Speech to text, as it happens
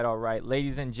All right,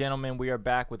 ladies and gentlemen, we are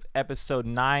back with episode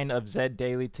 9 of Zed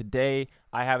Daily. Today,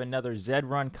 I have another Zed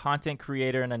Run content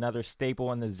creator and another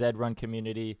staple in the Zed Run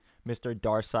community, Mr.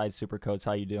 Darthside Supercoats.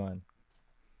 How you doing?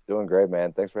 Doing great,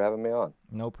 man. Thanks for having me on.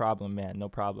 No problem, man. No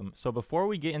problem. So before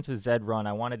we get into Zed Run,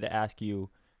 I wanted to ask you,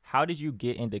 how did you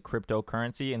get into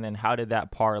cryptocurrency, and then how did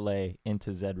that parlay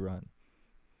into Zed Run?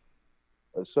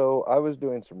 So I was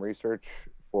doing some research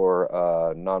for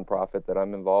a nonprofit that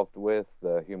I'm involved with,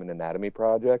 the Human Anatomy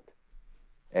Project,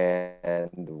 and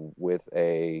with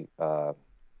a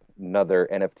another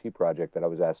NFT project that I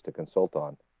was asked to consult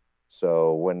on.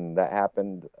 So when that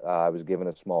happened, I was given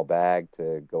a small bag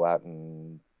to go out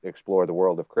and explore the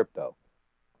world of crypto,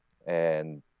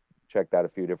 and checked out a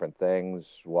few different things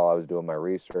while I was doing my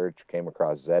research. Came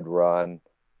across Zed Run,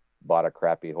 bought a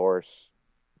crappy horse,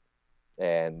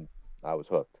 and I was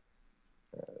hooked.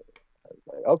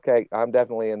 Like, okay, I'm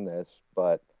definitely in this,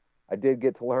 but I did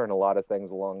get to learn a lot of things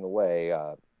along the way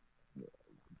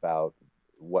about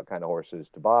what kind of horses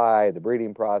to buy, the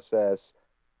breeding process,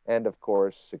 and of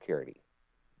course, security.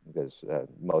 Because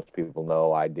most people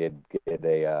know I did get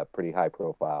a pretty high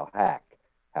profile hack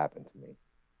happen to me.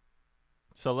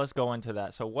 So let's go into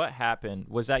that. So what happened?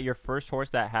 Was that your first horse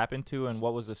that happened to, and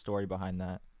what was the story behind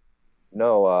that?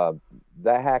 No,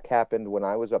 that hack happened when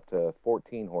I was up to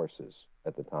 14 horses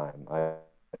at the time. I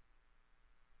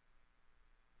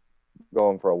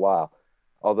going for a while.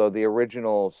 Although the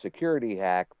original security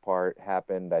hack part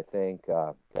happened, I think,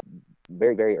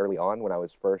 very, very early on when I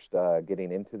was first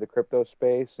getting into the crypto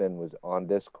space and was on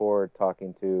Discord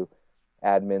talking to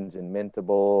admins in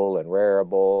Mintable and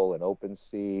Rarible and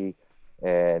OpenSea.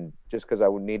 And just because I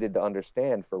needed to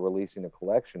understand for releasing a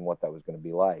collection what that was going to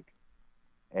be like.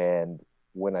 And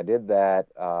when I did that,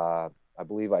 I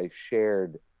believe I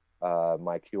shared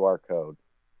my QR code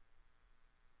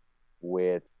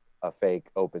with a fake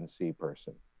OpenSea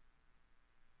person.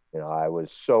 I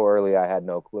was so early, I had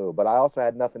no clue, but I also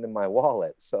had nothing in my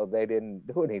wallet, so they didn't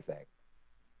do anything.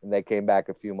 And they came back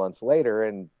a few months later,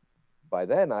 and by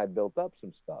then I'd built up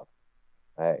some stuff.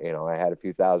 I had a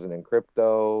few thousand in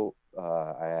crypto.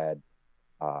 I had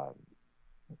uh,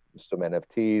 some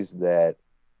NFTs that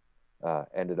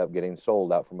ended up getting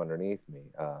sold out from underneath me.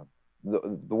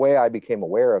 The way I became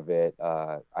aware of it,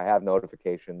 I have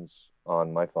notifications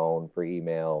on my phone for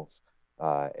emails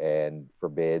and for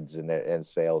bids and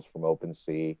sales from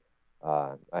OpenSea.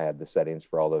 I had the settings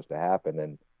for all those to happen.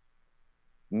 And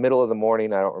middle of the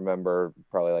morning, I don't remember,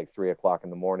 probably like 3 o'clock in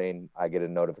the morning, I get a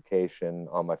notification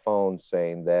on my phone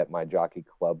saying that my Jockey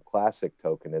Club Classic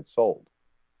token had sold.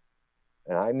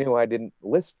 And I knew I didn't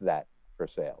list that for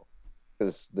sale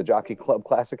because the Jockey Club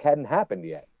Classic hadn't happened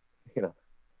yet, you know.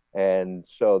 And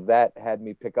so that had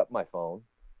me pick up my phone,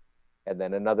 and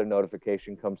then another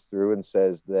notification comes through and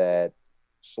says that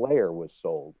Slayer was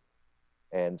sold,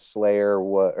 and Slayer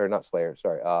was, or not Slayer,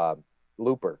 sorry,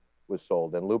 Looper was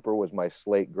sold, and Looper was my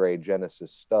slate gray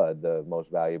Genesis stud, the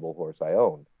most valuable horse I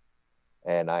owned,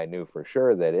 and I knew for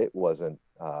sure that it wasn't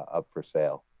up for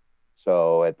sale.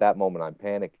 So at that moment, I'm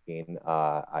panicking.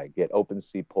 I get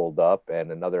OpenSea pulled up,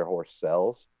 and another horse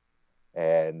sells,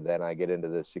 and then I get into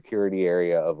the security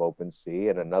area of OpenSea,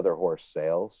 and another horse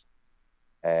sells,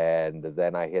 and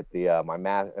then I hit the my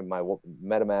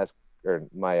MetaMask or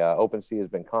my OpenSea has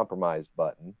been compromised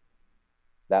button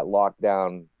that locked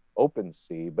down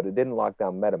OpenSea, but it didn't lock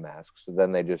down MetaMask. So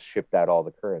then they just shipped out all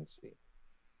the currency.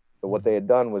 So what they Mm. had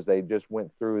done was they just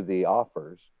went through the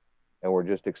offers and were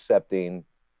just accepting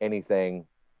anything,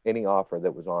 any offer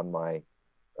that was on my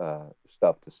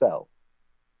stuff to sell.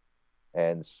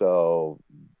 And so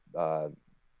uh,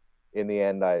 in the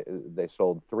end, they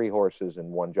sold 3 horses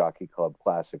and 1 Jockey Club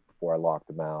Classic before I locked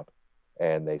them out,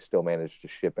 and they still managed to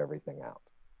ship everything out.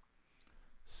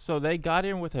 So they got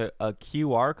in with a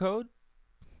QR code?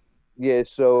 Yeah,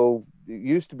 so it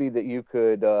used to be that you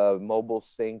could mobile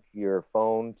sync your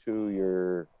phone to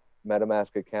your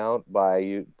MetaMask account by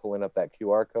you pulling up that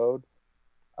QR code.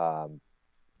 Um,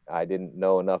 I didn't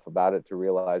know enough about it to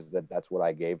realize that that's what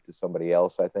I gave to somebody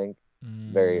else, I think,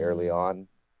 very early Mm. on.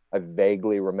 I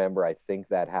vaguely remember I think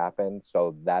that happened,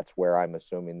 so that's where I'm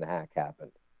assuming the hack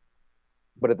happened.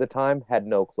 But at the time, had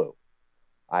no clue.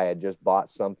 I had just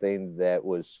bought something that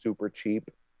was super cheap,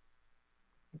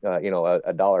 a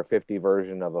 $1.50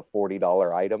 version of a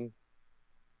 $40 item.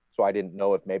 So I didn't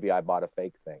know if maybe I bought a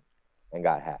fake thing and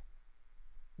got hacked.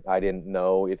 I didn't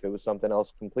know if it was something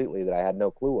else completely that I had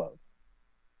no clue of,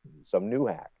 some new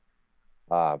hack.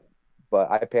 Uh, but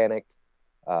I panicked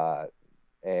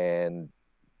and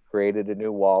created a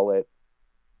new wallet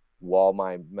while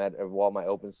my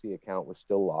OpenSea account was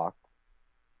still locked.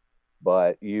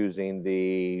 But using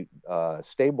the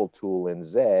stable tool in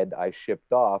Zed, I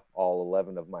shipped off all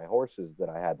 11 of my horses that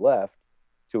I had left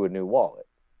to a new wallet.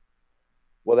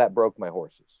 Well, that broke my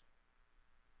horses,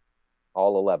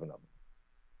 all 11 of them.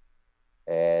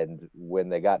 And when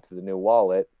they got to the new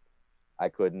wallet, I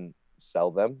couldn't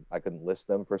sell them. I couldn't list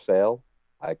them for sale.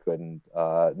 I couldn't,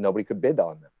 nobody could bid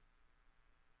on them.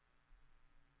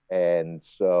 And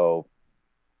so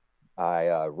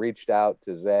I reached out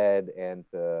to Zed and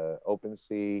to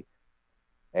OpenSea.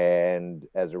 And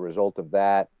as a result of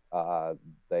that,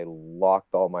 they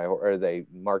locked all my, or they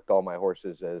marked all my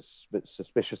horses as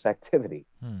suspicious activity.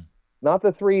 Hmm. Not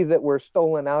the 3 that were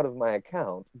stolen out of my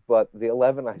account, but the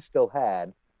 11 I still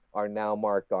had are now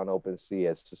marked on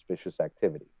OpenSea as suspicious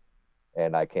activity.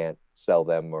 And I can't sell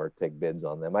them or take bids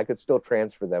on them. I could still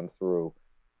transfer them through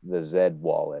the Zed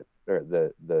wallet or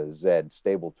the Zed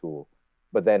stable tool,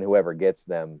 but then whoever gets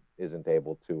them isn't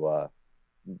able to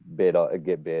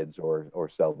get bids or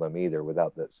sell them either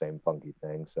without that same funky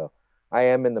thing. So I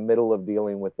am in the middle of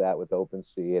dealing with that with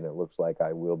OpenSea, and it looks like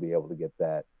I will be able to get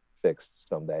that fixed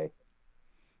someday.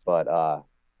 But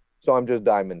so I'm just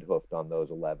diamond hoofed on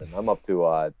those 11. I'm up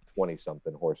to 20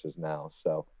 something horses now,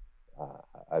 so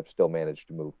I've still managed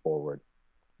to move forward.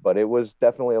 But it was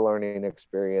definitely a learning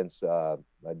experience. I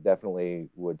definitely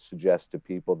would suggest to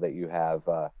people that you have,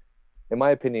 in my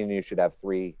opinion, you should have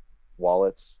 3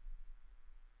 wallets.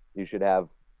 You should have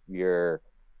your,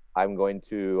 I'm going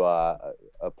to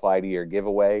apply to your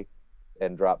giveaway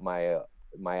and drop my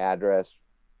address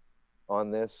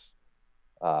on this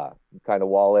kind of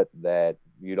wallet that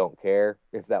you don't care.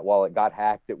 If that wallet got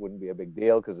hacked, it wouldn't be a big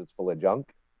deal because it's full of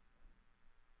junk.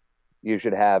 You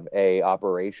should have a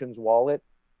operations wallet,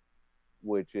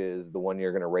 which is the one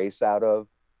you're going to race out of,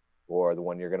 or the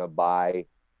one you're going to buy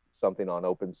something on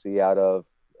OpenSea out of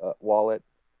wallet.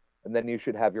 And then you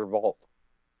should have your vault,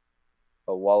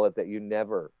 a wallet that you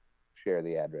never share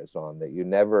the address on, that you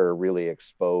never really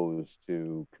expose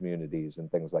to communities and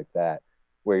things like that,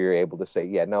 where you're able to say,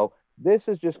 yeah, no, this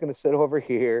is just going to sit over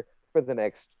here for the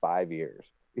next 5 years,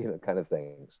 kind of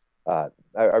things. I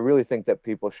really think that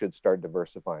people should start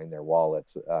diversifying their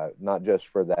wallets, not just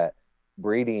for that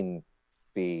breeding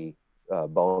fee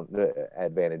bone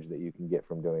advantage that you can get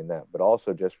from doing that, but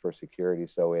also just for security.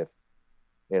 So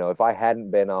if I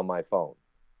hadn't been on my phone,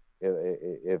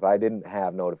 if I didn't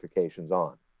have notifications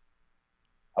on,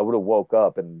 I would have woke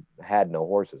up and had no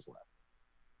horses left.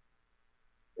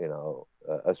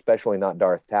 Especially not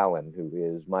Darth Talon, who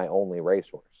is my only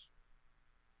racehorse.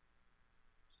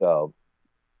 So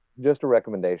just a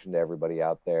recommendation to everybody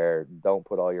out there: don't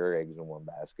put all your eggs in one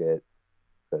basket,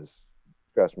 because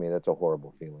trust me, that's a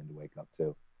horrible feeling to wake up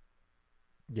to.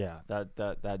 Yeah,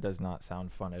 that does not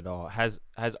sound fun at all. Has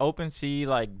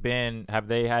OpenSea have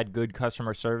they had good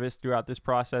customer service throughout this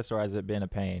process, or has it been a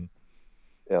pain?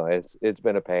 It's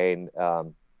been a pain.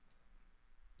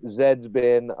 Zed's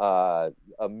been a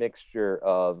mixture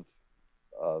of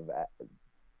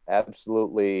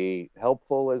absolutely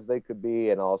helpful as they could be,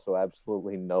 and also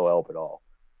absolutely no help at all.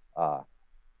 Uh,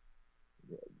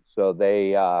 so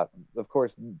they, of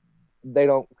course, they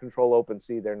don't control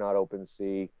OpenSea. They're not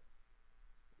OpenSea.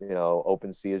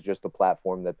 OpenSea is just a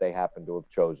platform that they happen to have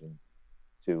chosen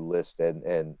to list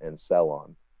and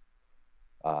sell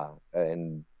on.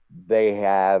 And they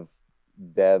have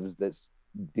devs that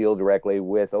deal directly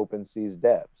with OpenSea's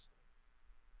devs.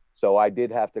 So I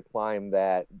did have to climb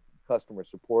that customer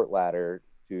support ladder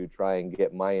to try and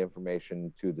get my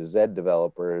information to the Zed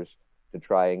developers to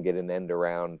try and get an end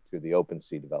around to the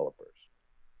OpenSea developers.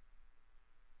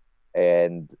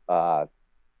 And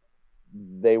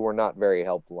they were not very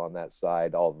helpful on that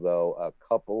side, although a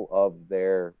couple of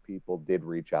their people did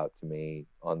reach out to me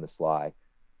on the sly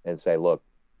and say, look,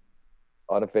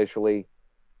 unofficially,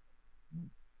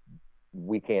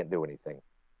 we can't do anything.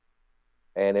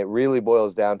 And it really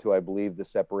boils down to, I believe, the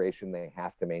separation they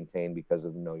have to maintain because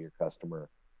of the know your customer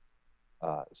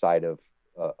side of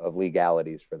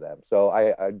legalities for them. So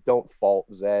I don't fault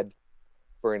Zed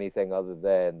for anything other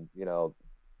than,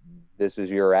 this is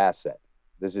your asset.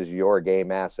 This is your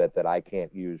game asset that I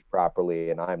can't use properly,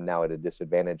 and I'm now at a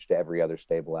disadvantage to every other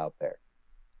stable out there.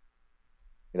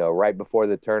 Right before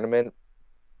the tournament,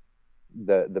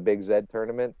 the big Zed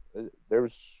tournament, there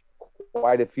was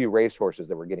quite a few racehorses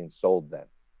that were getting sold then.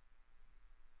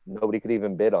 Nobody could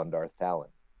even bid on Darth Talon.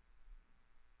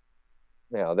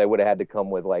 They would have had to come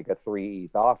with like a 3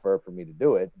 ETH offer for me to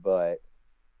do it, but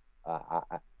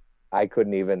I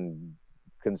couldn't even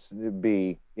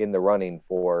be in the running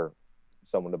for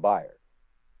someone to buy her.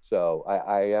 So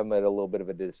I am at a little bit of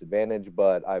a disadvantage,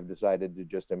 but I've decided to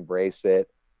just embrace it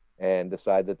and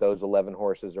decide that those 11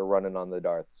 horses are running on the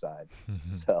Darthside.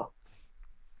 So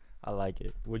I like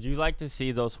it. Would you like to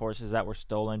see those horses that were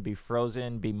stolen be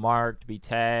frozen, be marked, be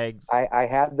tagged? I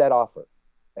had that offer,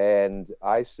 and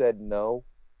I said no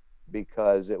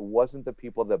because it wasn't the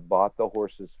people that bought the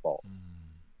horses' fault. Mm.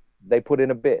 They put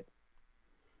in a bid.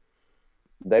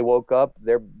 They woke up,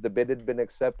 the bid had been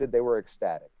accepted. They were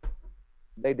ecstatic.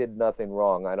 They did nothing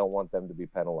wrong. I don't want them to be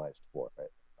penalized for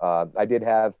it. I did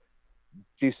have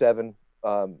G7,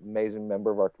 amazing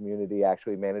member of our community,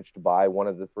 actually managed to buy one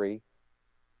of the three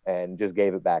and just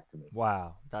gave it back to me.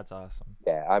 Wow, that's awesome.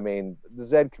 Yeah, I mean the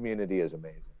Zed community is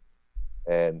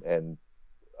amazing, and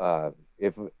uh,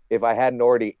 if if I hadn't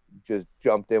already just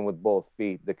jumped in with both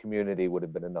feet, the community would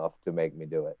have been enough to make me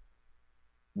do it.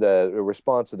 The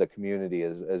response of the community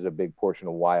is a big portion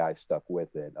of why I stuck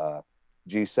with it.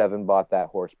 G7 bought that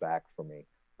horse back for me.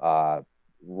 Uh,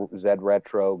 Zed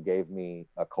Retro gave me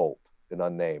a colt, an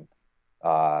unnamed.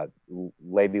 Uh,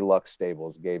 Lady Luck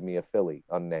Stables gave me a filly,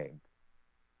 unnamed.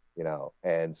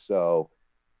 And so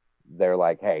they're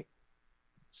like, hey,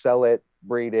 sell it,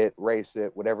 breed it, race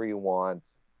it, whatever you want.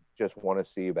 Just want to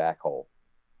see you back whole.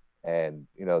 And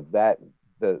that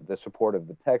the support of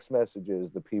the text messages,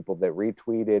 the people that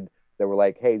retweeted, that were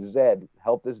like, hey, Zed,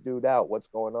 help this dude out, what's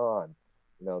going on?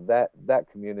 That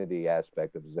community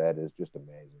aspect of Zed is just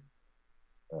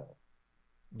amazing.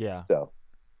 Yeah, So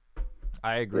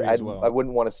I agree yeah, as I well.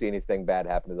 wouldn't want to see anything bad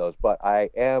happen to those, but I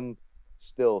am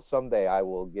still, someday I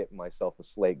will get myself a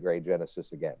slate gray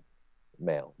Genesis again,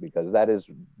 male, because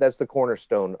that's the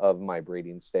cornerstone of my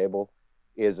breeding stable,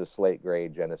 is a slate gray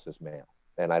Genesis male,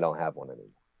 and I don't have one anymore.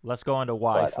 Let's go into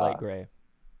why But slate gray.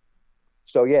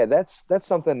 so yeah, that's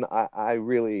something I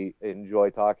really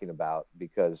enjoy talking about,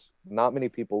 because not many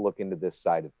people look into this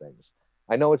side of things.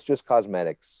 I know it's just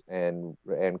cosmetics, and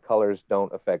colors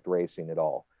don't affect racing at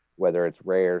all, whether it's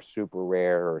rare, super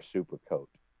rare, or super coat.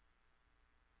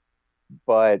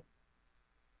 But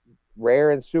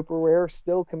rare and super rare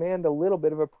still command a little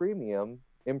bit of a premium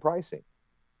in pricing.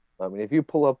 I mean, if you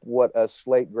pull up what a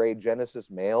slate gray Genesis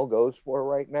male goes for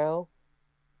right now,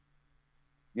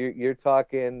 you're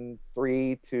talking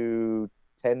 3 to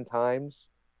 10 times,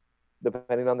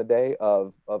 depending on the day,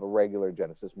 of a regular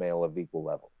Genesis male of equal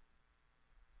level.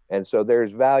 And so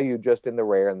there's value just in the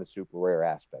rare and the super rare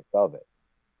aspect of it.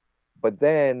 But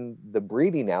then the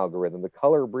breeding algorithm, the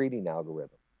color breeding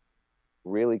algorithm,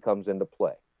 really comes into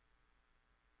play.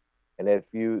 And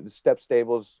Step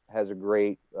Stables has a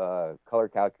great color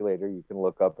calculator you can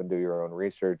look up and do your own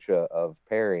research of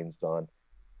pairings on.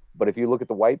 But if you look at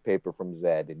the white paper from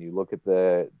Zed and you look at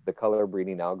the color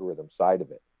breeding algorithm side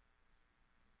of it,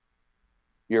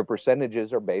 your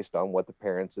percentages are based on what the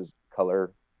parents'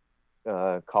 color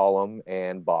column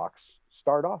and box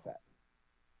start off at.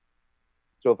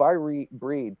 So if I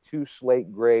breed two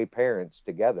slate gray parents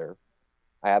together,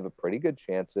 I have a pretty good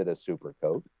chance at a super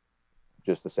coat,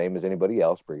 just the same as anybody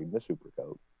else breeding a super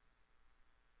coat.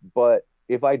 But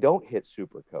if I don't hit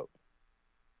super coat,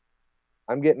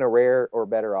 I'm getting a rare or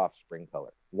better offspring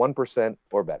color, 1%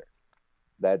 or better.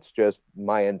 That's just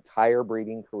my entire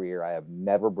breeding career. I have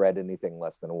never bred anything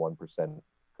less than a 1%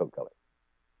 coat color.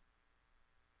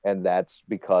 And that's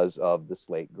because of the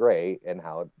slate gray and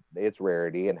how its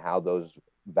rarity and how those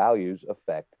values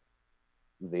affect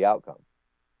the outcome.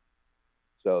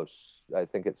 So I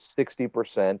think it's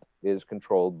 60% is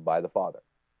controlled by the father,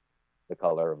 the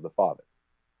color of the father.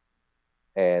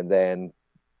 And then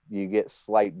you get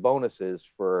slight bonuses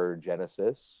for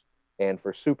Genesis and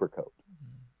for Supercoat.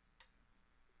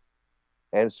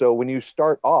 And so when you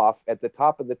start off at the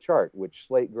top of the chart, which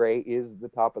slate gray is the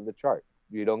top of the chart,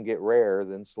 you don't get rarer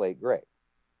than slate gray.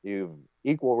 You've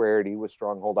equal rarity with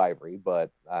Stronghold Ivory, but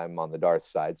I'm on the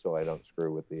Darthside, so I don't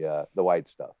screw with the white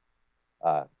stuff.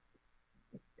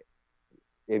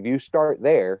 If you start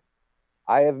there,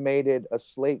 I have made it a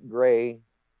slate gray,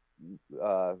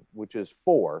 which is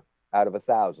 4 out of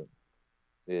 1,000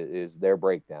 is their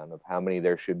breakdown of how many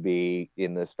there should be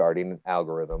in the starting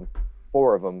algorithm,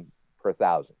 4 of them per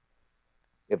 1,000.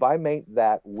 If I mate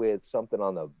that with something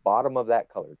on the bottom of that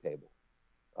color table,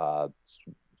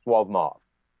 Suave Mauve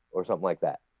or something like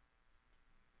that,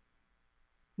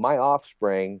 my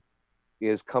offspring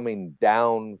is coming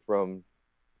down from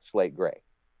slate gray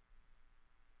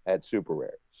at super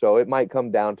rare. So it might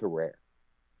come down to rare,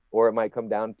 or it might come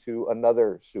down to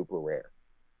another super rare,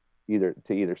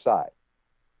 either side.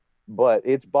 But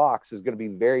its box is going to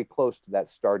be very close to that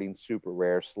starting super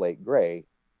rare slate gray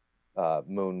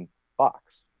moon box.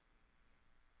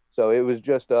 So it was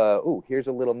just here's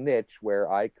a little niche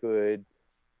where I could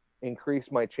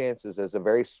increase my chances as a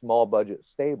very small budget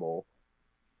stable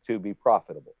to be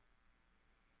profitable.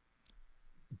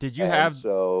 Did you And have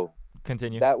so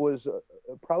continue? that was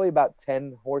probably about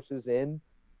 10 horses in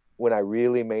when I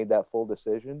really made that full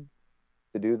decision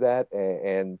to do that,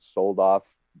 and sold off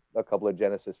a couple of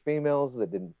Genesis females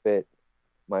that didn't fit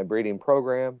my breeding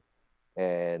program,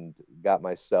 and got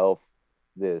myself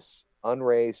this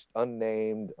unraced,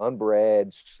 unnamed,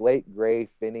 unbred, slate gray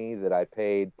Finny that I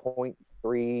paid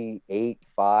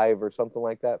 0.385 or something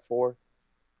like that for.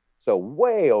 So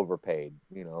way overpaid.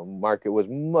 Market was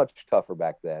much tougher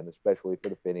back then, especially for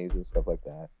the Finnies and stuff like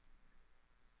that.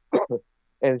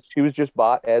 And she was just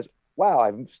bought as, wow,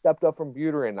 I've stepped up from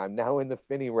Buterin. I'm now in the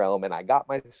Finny realm, and I got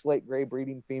my slate gray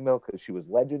breeding female because she was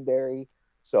legendary.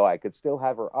 So I could still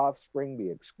have her offspring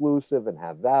be exclusive and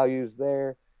have values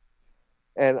there.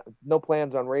 And no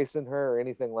plans on racing her or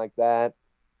anything like that.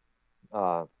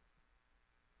 Uh,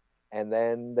 and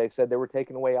then they said they were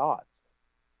taking away odds.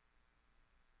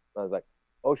 I was like,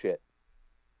 oh shit.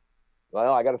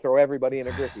 Well, I got to throw everybody in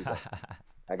a Griffey then.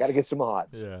 I got to get some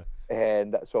odds. Yeah.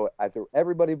 And so I threw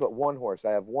everybody but one horse.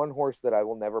 I have one horse that I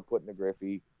will never put in a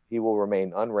Griffey. He will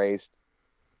remain unraced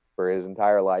for his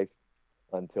entire life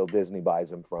until Disney buys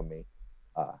him from me.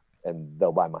 Uh, and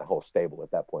they'll buy my whole stable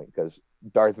at that point, because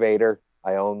Darth Vader,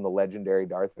 I own the legendary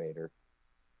Darth Vader,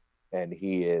 and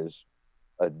he is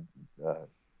a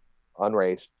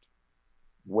unraced,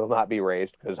 will not be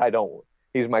raced because I don't.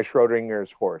 He's my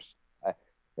Schrodinger's horse.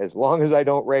 As long as I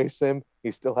don't race him,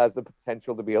 he still has the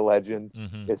potential to be a legend.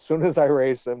 Mm-hmm. As soon as I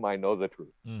race him, I know the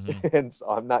truth. Mm-hmm. And so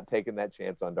I'm not taking that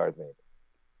chance on Darth Vader.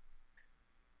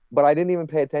 But I didn't even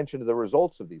pay attention to the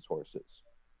results of these horses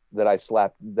that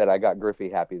I got Griffey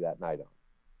happy that night on.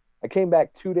 I came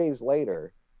back 2 days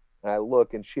later and I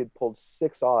look, and she had pulled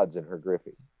 6 odds in her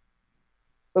Griffey.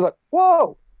 I was like,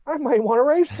 whoa, I might want to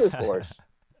race this horse.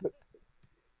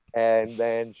 And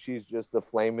then she's just the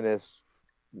flamingest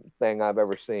thing I've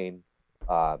ever seen.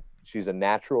 She's a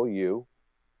natural U,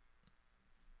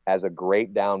 has a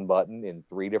great down button in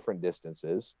 3 different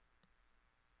distances,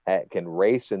 can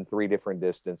race in 3 different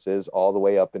distances, all the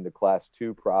way up into class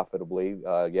 2 profitably.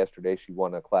 Yesterday, she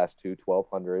won a class 2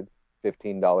 $1,200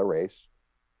 $15 race.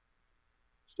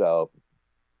 So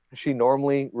she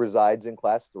normally resides in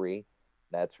class 3.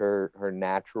 That's her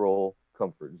natural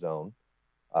comfort zone.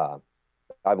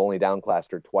 I've only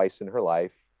downclassed her twice in her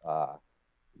life.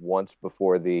 Once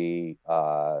before the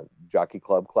Jockey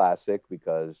Club Classic,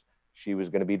 because she was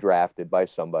going to be drafted by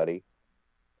somebody,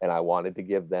 and I wanted to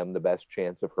give them the best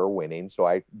chance of her winning. So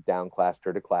I downclassed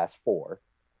her to class 4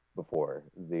 before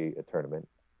the tournament.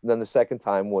 And then the second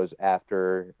time was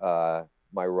after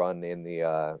my run in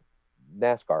the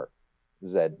NASCAR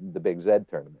the big Z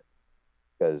tournament,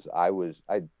 because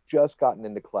I'd just gotten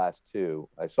into class 2.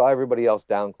 I saw everybody else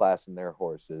downclassing their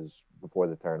horses before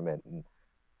the tournament, and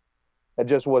it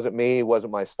just wasn't me. It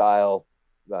wasn't my style.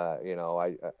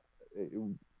 I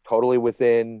totally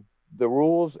within the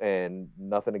rules, and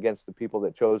nothing against the people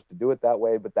that chose to do it that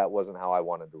way, but that wasn't how I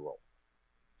wanted to roll.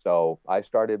 So I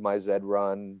started my Z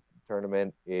Run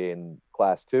tournament in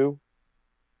class 2,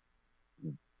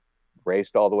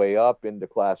 raced all the way up into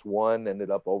class 1,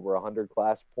 ended up over 100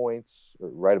 class points, or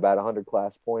right about 100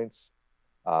 class points,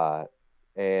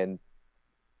 and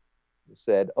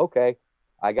said, okay,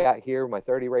 I got here, my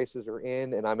 30 races are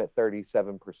in, and I'm at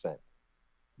 37%.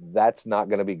 That's not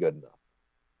going to be good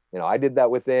enough. I did that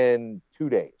within 2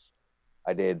 days.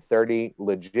 I did 30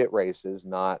 legit races,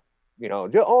 not, I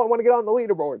want to get on the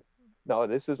leaderboard. No,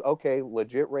 this is okay,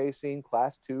 legit racing,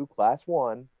 class 2, class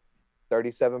 1,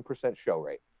 37% show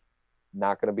rate.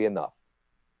 Not going to be enough.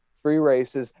 3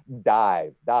 races,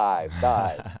 dive,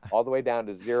 all the way down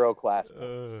to 0 class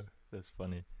points. That's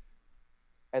funny.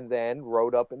 And then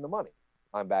rode up in the money.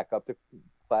 I'm back up to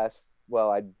class.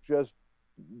 Well, I just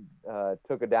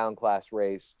took a down class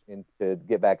race to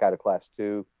get back out of class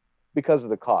 2 because of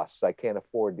the costs. I can't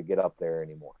afford to get up there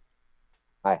anymore.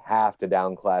 I have to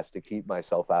down class to keep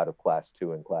myself out of class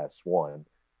 2 and class 1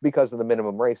 because of the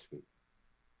minimum race fee.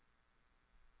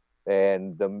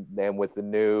 And with the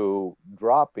new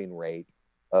dropping rate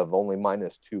of only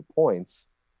 -2 points,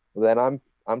 then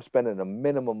I'm spending a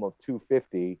minimum of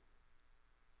 $250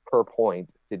 per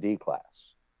point to D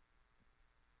class.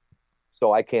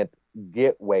 So I can't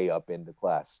get way up into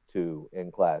class 2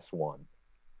 and class 1.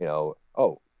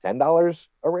 $10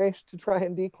 a race to try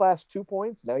and D class 2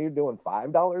 points. Now you're doing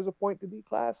 $5 a point to D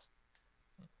class.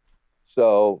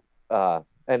 So,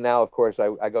 and now, of course,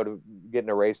 I go to get in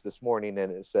a race this morning,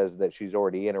 and it says that she's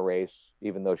already in a race,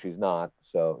 even though she's not.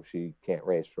 So she can't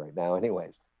race right now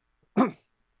anyways.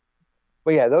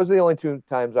 But yeah, those are the only 2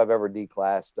 times I've ever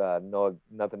declassed. No,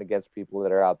 nothing against people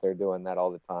that are out there doing that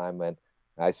all the time. And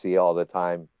I see all the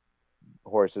time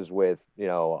horses with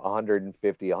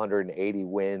 150, 180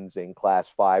 wins in class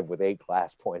 5 with 8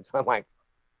 class points. I'm like,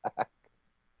 I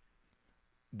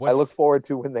look What's forward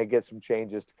to when they get some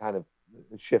changes to kind of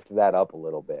shift that up a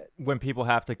little bit. when people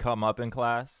have to come up in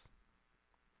class?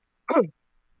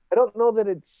 I don't know that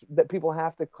it's that people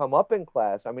have to come up in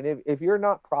class. I mean, if you're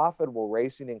not profitable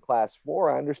racing in class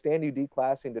 4, I understand you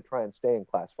declassing to try and stay in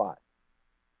class 5.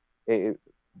 It,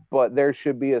 but there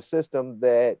should be a system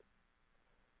that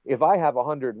if I have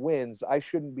 100 wins, I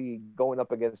shouldn't be going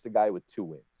up against a guy with 2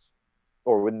 wins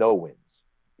or with no wins.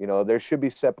 There should be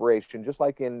separation, just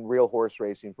like in real horse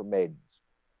racing for maidens.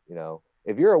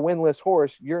 If you're a winless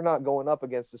horse, you're not going up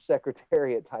against a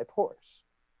secretariat type horse.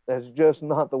 That's just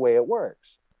not the way it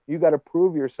works. You got to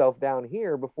prove yourself down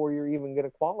here before you're even going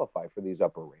to qualify for these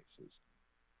upper races.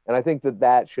 And I think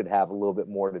that should have a little bit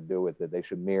more to do with it. They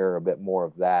should mirror a bit more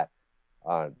of that.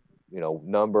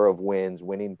 Number of wins,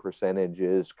 winning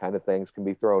percentages, kind of things can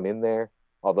be thrown in there.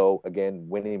 Although, again,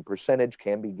 winning percentage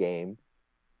can be gamed.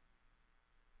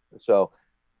 So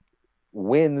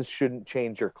wins shouldn't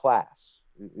change your class.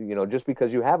 Just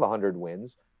because you have 100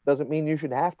 wins doesn't mean you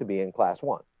should have to be in class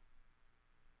 1.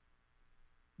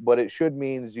 But it should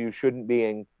means you shouldn't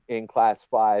be in class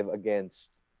 5 against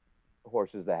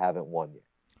horses that haven't won yet.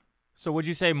 So would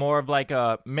you say more of like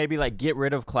maybe like get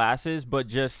rid of classes, but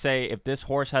just say if this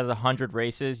horse has 100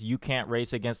 races, you can't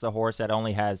race against a horse that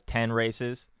only has 10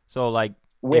 races. So like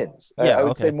wins. I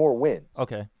would say more wins.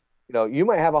 Okay. You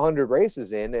might have 100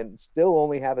 races in and still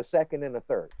only have a second and a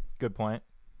third. Good point.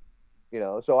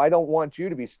 So I don't want you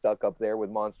to be stuck up there with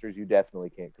monsters you definitely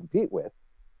can't compete with.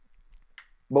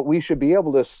 But we should be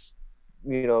able to,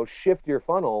 shift your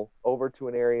funnel over to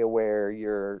an area where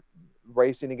you're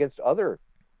racing against other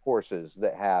horses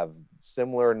that have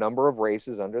similar number of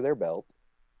races under their belt.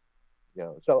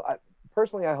 So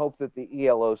personally, I hope that the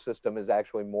ELO system is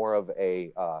actually more of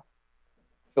a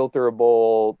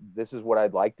filterable, this is what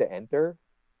I'd like to enter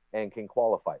and can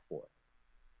qualify for.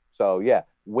 So yeah,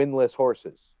 winless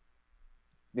horses.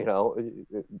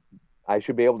 I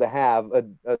should be able to have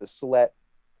a select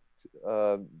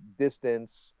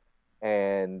distance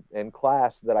and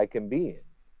class that I can be in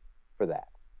for that.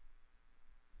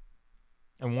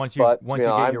 And once you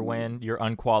get your win, you're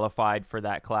unqualified for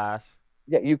that class.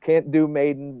 Yeah, you can't do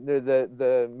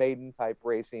the maiden type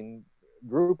racing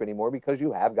group anymore because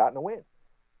you have gotten a win.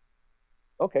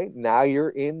 Okay, now you're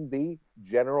in the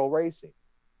general racing.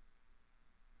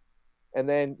 And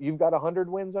then you've got 100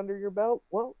 wins under your belt.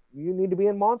 Well, you need to be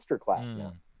in monster class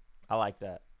now. I like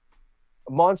that.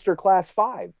 Monster class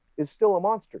 5 is still a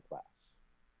monster class.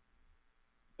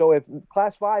 So if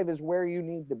class 5 is where you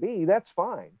need to be, that's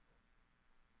fine.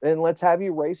 And let's have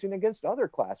you racing against other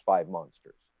class 5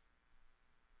 monsters.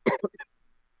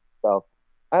 So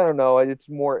I don't know. It's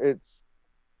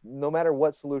no matter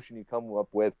what solution you come up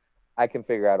with, I can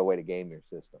figure out a way to game your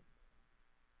system.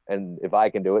 And if I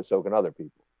can do it, so can other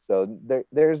people. So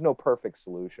there's no perfect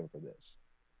solution for this.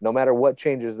 No matter what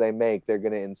changes they make, they're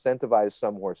going to incentivize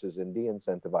some horses and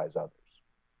de-incentivize others.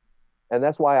 And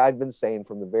that's why I've been saying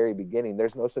from the very beginning,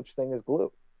 there's no such thing as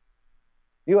glue.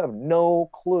 You have no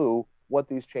clue what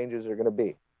these changes are going to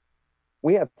be.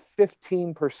 We have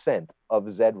 15%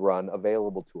 of Zed Run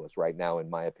available to us right now, in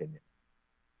my opinion.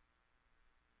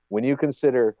 When you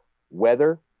consider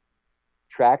weather,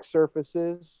 track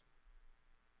surfaces,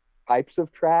 types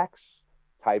of tracks,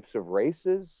 types of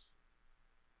races,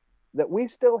 that we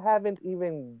still haven't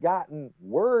even gotten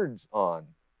words on,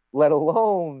 let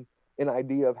alone an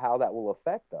idea of how that will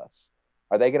affect us.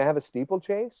 Are they going to have a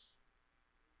steeplechase?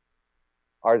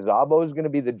 Are Zabos going to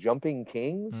be the jumping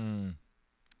kings?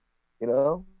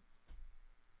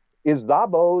 Is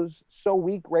Zabos so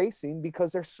weak racing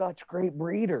because they're such great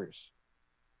breeders?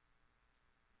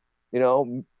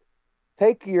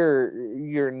 Take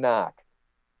your knock,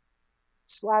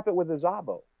 slap it with a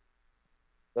Zabo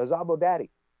daddy.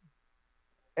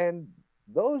 And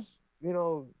those,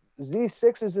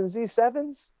 Z6s and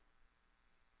Z7s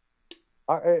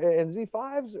and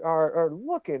Z5s are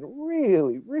looking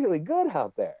really, really good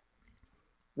out there.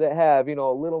 That have, a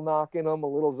little knock in them, a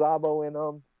little Zabo in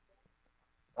them.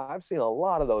 I've seen a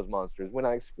lot of those monsters. When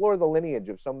I explore the lineage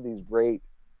of some of these great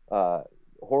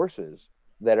horses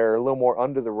that are a little more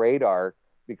under the radar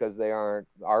because they aren't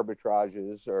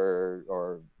arbitrages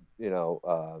or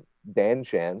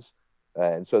Danshans,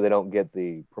 and so they don't get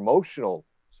the promotional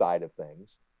side of things.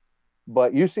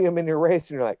 But you see them in your race,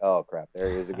 and you're like, "Oh crap, there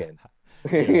he is again."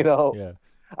 Yeah.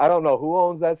 I don't know who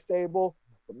owns that stable,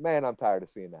 but man, I'm tired of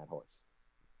seeing that horse.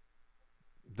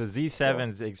 The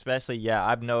Z7s, especially, yeah,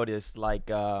 I've noticed like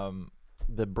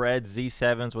the bred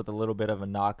Z7s with a little bit of a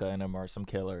Naka in them are some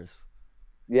killers.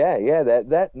 Yeah,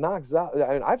 that knocks out.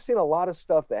 I mean, I've seen a lot of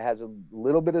stuff that has a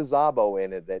little bit of Zabo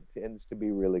in it that tends to be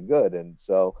really good, and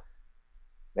so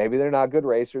maybe they're not good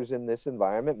racers in this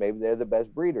environment. Maybe they're the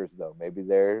best breeders, though. Maybe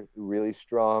they're really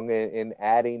strong in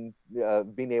adding,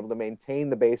 being able to maintain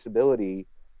the base ability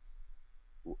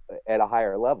at a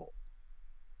higher level.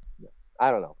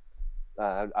 I don't know.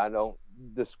 I don't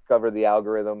discover the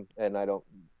algorithm, and I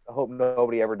hope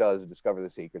nobody ever does discover the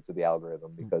secrets of the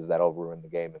algorithm because that'll ruin the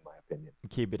game, in my opinion.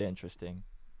 Keep it interesting.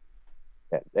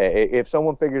 If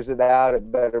someone figures it out, it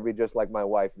better be just like my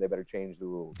wife. They better change the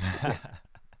rules.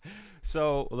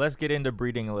 So let's get into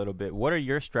breeding a little bit. What are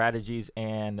your strategies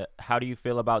and how do you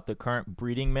feel about the current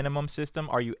breeding minimum system?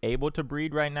 Are you able to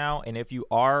breed right now? And if you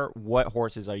are, what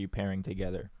horses are you pairing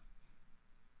together?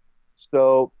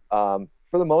 So,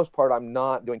 for the most part, I'm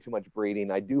not doing too much breeding.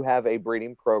 I do have a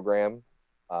breeding program.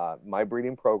 My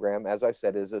breeding program, as I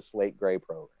said, is a slate gray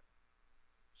program.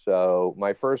 So,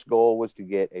 my first goal was to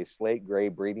get a slate gray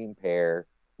breeding pair,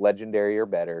 legendary or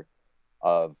better,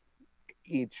 of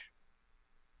each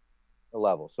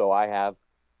level. So, I have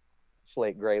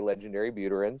slate gray legendary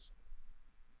Buterins,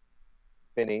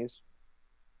 Finnies,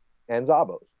 and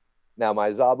Zabos. Now,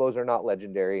 my Zabos are not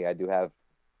legendary. I do have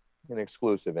an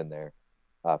exclusive in there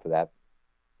for that.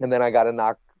 And then I got a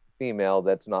knock female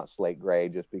that's not slate gray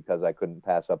just because I couldn't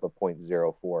pass up a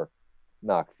 .04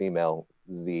 knock female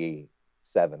Z7.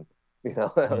 You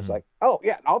know, I was Mm-hmm. like, oh,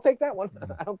 yeah, I'll take that one.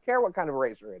 I don't care what kind of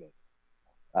racer it is.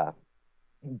 Uh,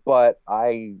 but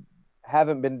I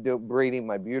haven't been breeding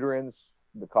my Buterins.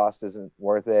 The cost isn't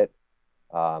worth it.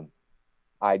 Um,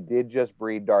 I did just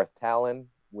breed Darth Talon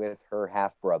with her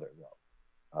half brother,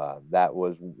 though. That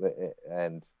was,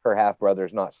 and her half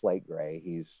brother's not slate gray.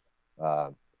 He's uh,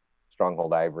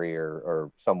 Stronghold Ivory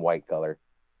or some white color.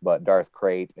 But Darth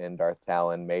Crate and Darth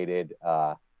Talon mated.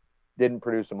 Didn't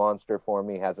produce a monster for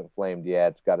me. Hasn't flamed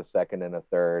yet. It's got a second and a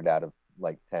third out of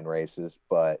like 10 races,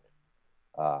 but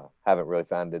haven't really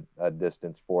found a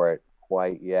distance for it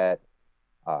quite yet.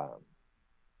 Um,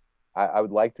 I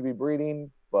would like to be breeding,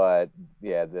 but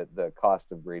yeah, the cost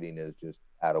of breeding is just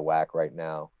out of whack right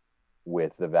now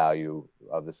with the value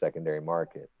of the secondary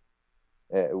market.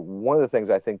 One of the things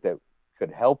I think that could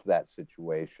help that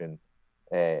situation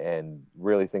and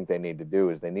really think they need to do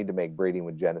is they need to make breeding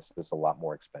with Genesis a lot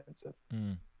more expensive.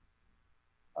 Mm.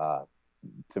 Uh,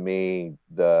 to me,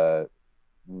 the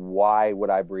why would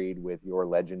I breed with your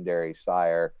legendary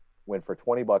sire when for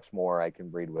 $20 more I can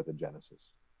breed with a Genesis?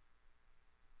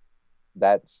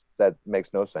 That makes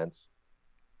no sense.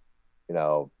 You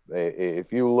know,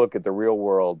 if you look at the real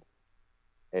world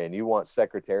and you want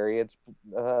Secretariat's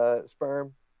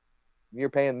sperm, you're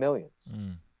paying millions.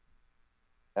 Mm.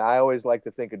 And I always like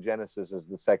to think of Genesis as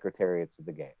the Secretariats of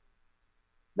the game.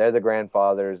 They're the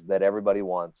grandfathers that everybody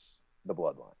wants the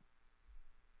bloodline,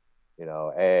 you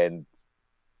know, and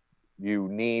you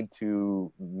need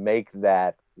to make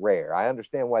that rare. I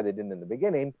understand why they didn't in the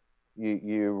beginning.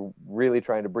 You're really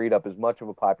trying to breed up as much of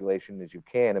a population as you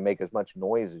can and make as much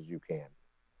noise as you can.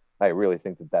 I really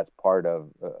think that that's part of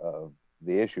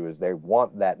the issue is they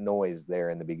want that noise there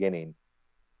in the beginning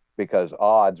because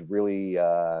odds really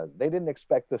they didn't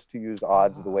expect us to use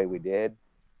odds the way we did,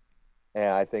 and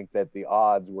I think that the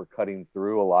odds were cutting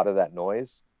through a lot of that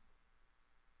noise,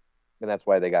 and that's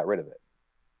why they got rid of it.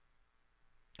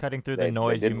 Cutting through the They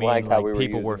noise, you didn't mean like how like we were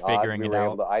people were using odds. figuring We it were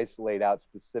able out? to isolate out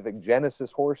specific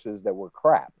Genesis horses that were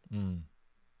crap, Mm.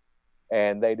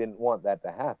 and they didn't want that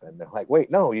to happen. They're like, wait,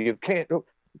 no, you can't.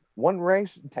 One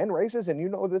race, 10 races, and you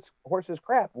know this horse is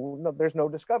crap. Well, no, there's no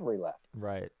discovery left.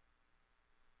 Right.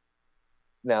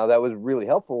 Now, that was really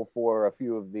helpful for a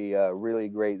few of the really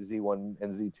great Z1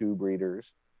 and Z2 breeders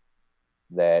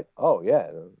that, oh, yeah,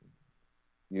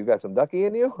 you got some ducky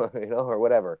in you, you know, or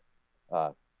whatever.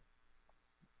 Uh,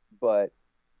 but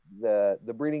the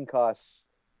breeding costs,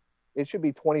 it should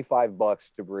be $25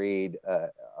 to breed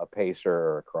a pacer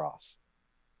or a cross.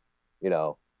 You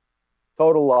know,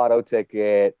 total lotto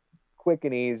ticket, quick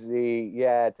and easy.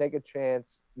 Yeah, take a chance.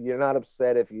 You're not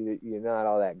upset if you're not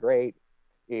all that great.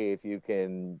 If you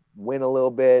can win a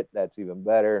little bit, that's even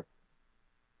better.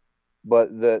 But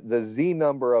the Z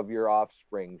number of your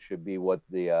offspring should be what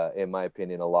in my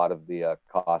opinion, a lot of the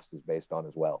cost is based on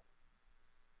as well.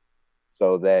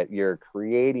 So that you're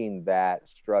creating that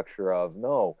structure of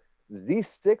no,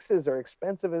 Z6s are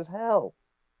expensive as hell.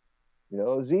 You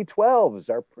know, Z12s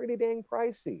are pretty dang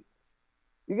pricey.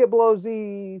 You get below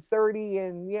Z30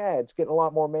 and yeah, it's getting a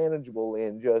lot more manageable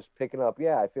in just picking up.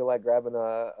 Yeah, I feel like grabbing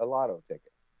a lotto ticket.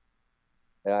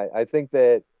 And I think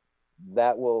that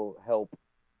that will help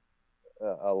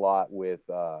a lot with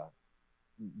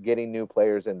getting new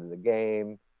players into the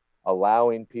game.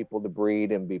 allowing people to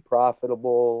breed and be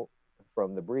profitable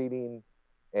from the breeding,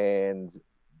 and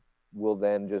will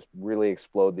then just really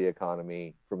explode the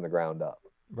economy from the ground up.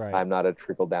 Right. I'm not a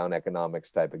trickle down economics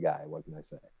type of guy. What can I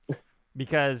say?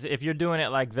 Because if you're doing it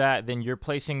like that, then you're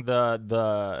placing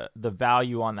the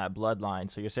value on that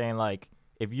bloodline. So you're saying like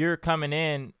if you're coming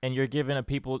in and you're giving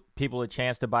people a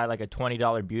chance to buy like a $20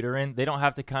 Buterin, they don't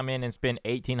have to come in and spend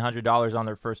 $1,800 on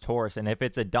their first horse. And if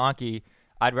it's a donkey,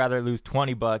 I'd rather lose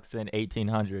 $20 than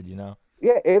 1,800. You know.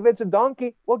 Yeah, if it's a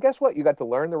donkey, well, guess what? You got to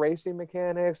learn the racing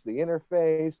mechanics, the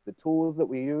interface, the tools that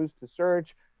we use to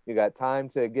search. You got time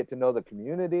to get to know the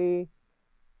community.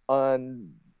 On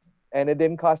And it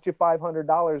didn't cost you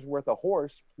 $500 worth of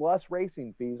horse plus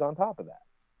racing fees on top of that.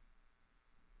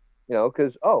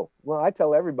 Because I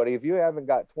tell everybody, if you haven't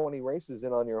got 20 races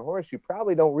in on your horse, you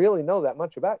probably don't really know that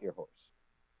much about your horse.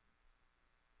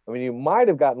 I mean, you might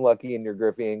have gotten lucky in your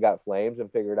Griffey and got flames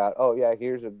and figured out, oh yeah,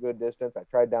 here's a good distance. I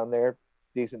tried down there,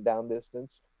 decent down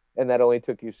distance, and that only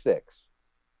took you 6.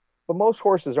 But most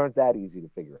horses aren't that easy to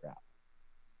figure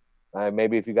out.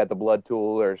 Maybe if you got the blood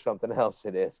tool or something else,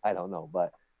 it is. I don't know,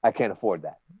 but I can't afford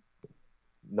that.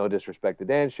 No disrespect to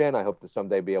Dan Shen. I hope to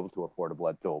someday be able to afford a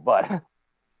blood tool, but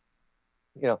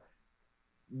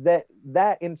that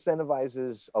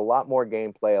incentivizes a lot more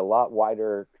gameplay, a lot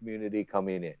wider community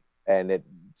coming in, and it's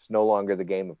no longer the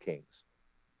game of kings.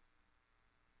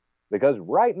 Because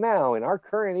right now in our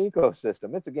current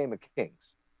ecosystem, it's a game of kings.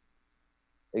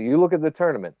 You look at the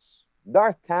tournaments.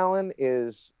 Darth Talon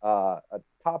is a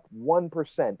top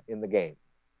 1% in the game,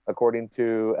 according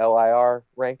to LIR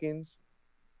rankings.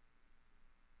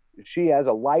 She has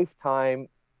a lifetime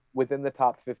within the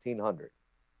top 1,500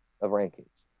 of rankings.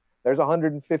 There's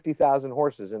 150,000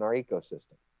 horses in our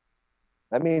ecosystem.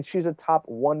 That means she's a top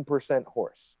 1%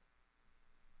 horse.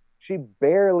 She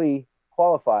barely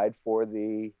qualified for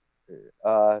the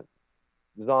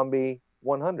Zombie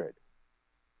 100.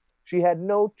 She had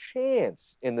no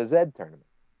chance in the Z tournament.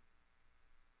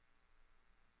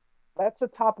 That's a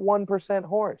top 1%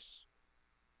 horse.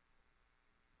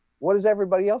 What is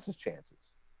everybody else's chances?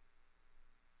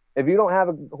 If you don't have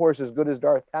a horse as good as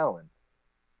Darth Talon,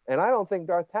 and I don't think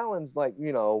Darth Talon's like,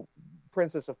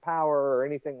 Princess of Power or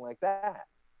anything like that,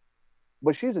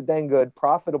 but she's a dang good,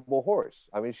 profitable horse.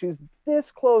 I mean, she's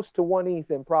this close to 1 ETH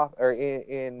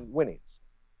in winnings,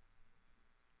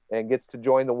 and gets to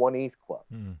join the 1 ETH club.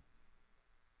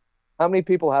 How many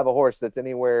people have a horse that's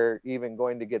anywhere even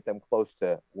going to get them close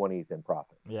to 1 ETH in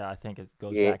profit? Yeah, I think it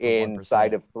goes back to 1%.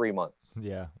 Inside of 3 months.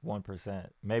 Yeah, 1%,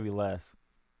 maybe less.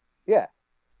 Yeah.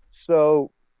 So,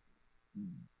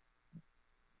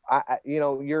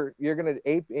 you're going to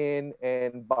ape in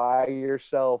and buy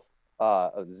yourself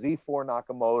a Z4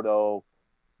 Nakamoto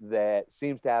that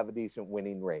seems to have a decent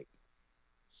winning rate.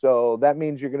 So that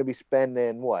means you're going to be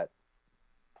spending what?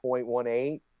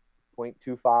 0.18,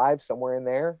 0.25, somewhere in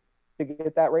there to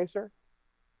get that racer.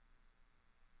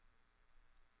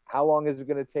 How long is it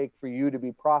going to take for you to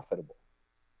be profitable?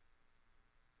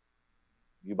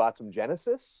 You bought some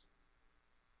Genesis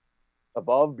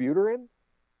above Buterin?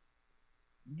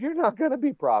 You're not going to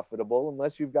be profitable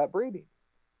unless you've got breeding.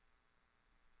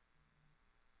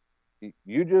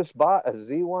 You just bought a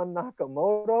Z1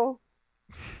 Nakamoto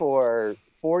for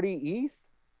 40 ETH?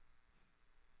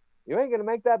 You ain't going to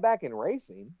make that back in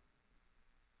racing.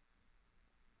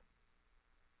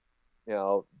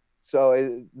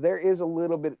 So there is a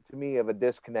little bit, to me, of a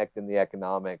disconnect in the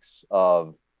economics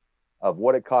of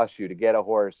what it costs you to get a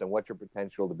horse and what your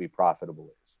potential to be profitable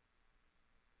is.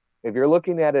 If you're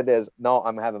looking at it as, no,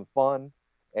 I'm having fun,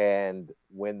 and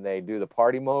when they do the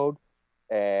party mode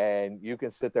and you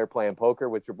can sit there playing poker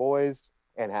with your boys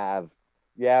and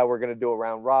we're going to do a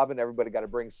round robin. Everybody got to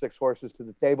bring 6 horses to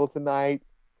the table tonight,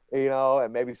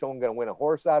 and maybe someone's going to win a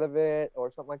horse out of it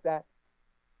or something like that.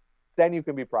 Then you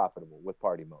can be profitable with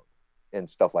party mode and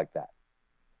stuff like that.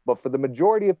 But for the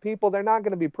majority of people, they're not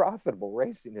going to be profitable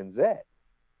racing in Z.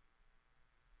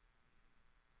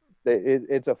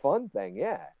 It's a fun thing,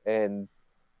 yeah. And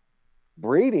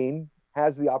breeding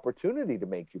has the opportunity to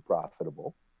make you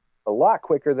profitable a lot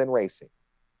quicker than racing.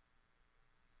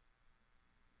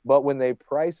 But when they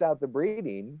price out the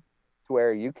breeding to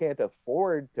where you can't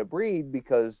afford to breed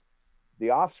because the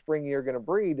offspring you're going to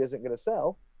breed isn't going to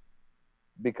sell,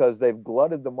 because they've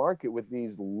glutted the market with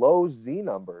these low Z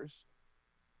numbers.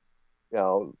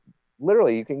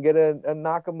 Literally, you can get a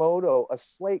Nakamoto, a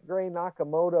slate gray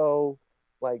Nakamoto,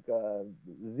 like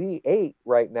Z8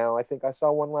 right now. I think I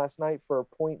saw one last night for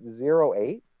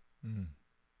 0.08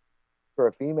 for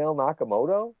a female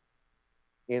Nakamoto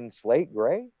in slate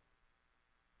gray.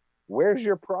 Where's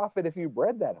your profit if you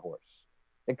bred that horse?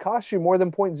 It costs you more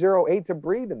than 0.08 to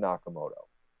breed a Nakamoto.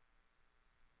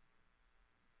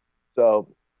 So,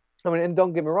 I mean, and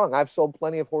don't get me wrong, I've sold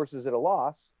plenty of horses at a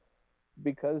loss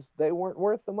because they weren't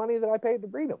worth the money that I paid to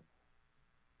breed them.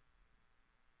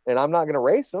 And I'm not going to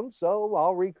race them, so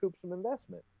I'll recoup some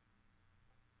investment.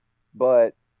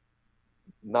 But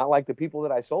not like the people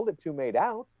that I sold it to made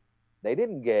out. They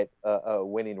didn't get a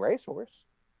winning racehorse.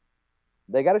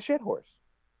 They got a shit horse.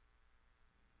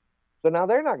 So now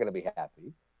they're not going to be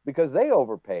happy because they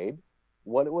overpaid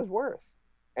what it was worth.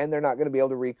 And they're not going to be able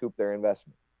to recoup their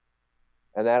investment.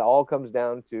 And that all comes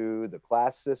down to the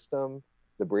class system,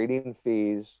 the breeding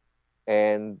fees,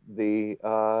 and the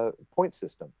point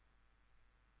system,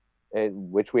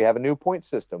 in which we have a new point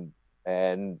system.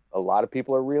 And a lot of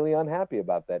people are really unhappy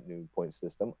about that new point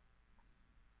system.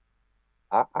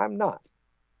 I'm not.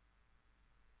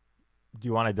 Do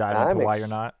you want to dive into I'm why you're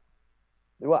not?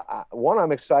 one,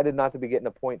 I'm excited not to be getting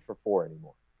a point for 4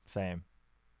 anymore. Same.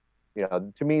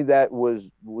 To me, that was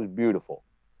beautiful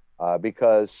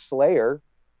because Slayer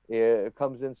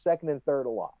comes in second and third a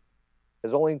lot.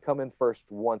 Has only come in first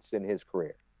once in his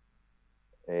career.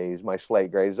 He's my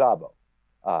Slate Gray Zabo.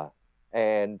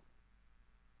 And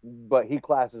but he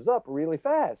classes up really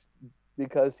fast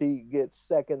because he gets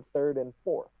second, third, and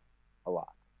fourth a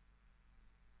lot.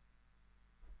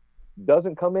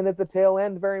 Doesn't come in at the tail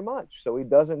end very much, so he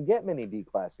doesn't get many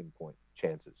declassing point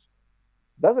chances.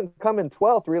 Doesn't come in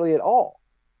 12th really at all.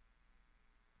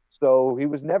 So he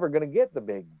was never going to get the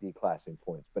big declassing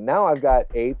points. But now I've got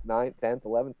 8th, 9th, 10th,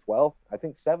 11th, 12th, I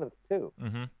think 7th too,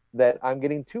 that I'm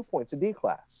getting 2 points of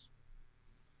declass.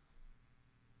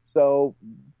 So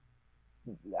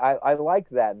I like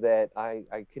that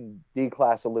I can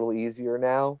declass a little easier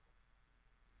now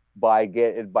by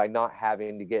not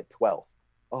having to get 12th.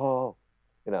 Oh,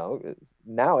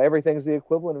 now everything's the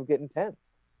equivalent of getting 10th.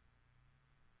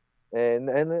 And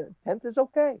 10th is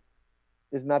okay.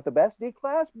 It's not the best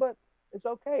declass, but it's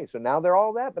okay. So now they're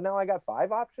all that, but now I got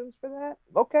 5 options for that.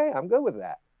 Okay, I'm good with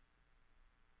that.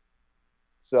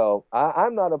 So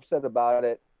I'm not upset about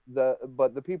it.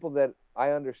 But the people that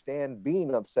I understand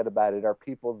being upset about it are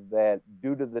people that,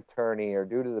 due to the tourney or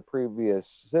due to the previous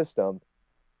system,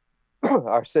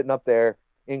 are sitting up there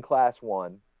in class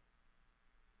 1,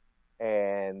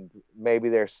 and maybe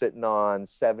they're sitting on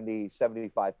 70,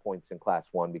 75 points in class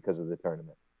 1 because of the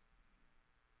tournament.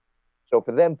 So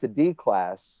for them to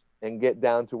declass and get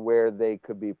down to where they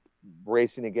could be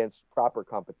racing against proper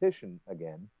competition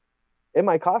again, it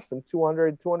might cost them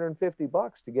 $200,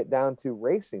 $250 to get down to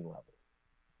racing level.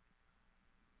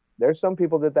 There's some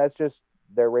people that's just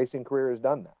their racing career is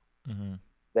done now. Mm-hmm.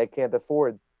 They can't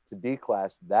afford to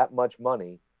declass that much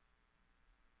money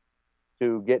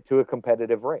to get to a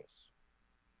competitive race.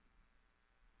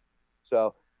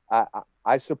 So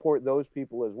I support those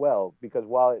people as well, because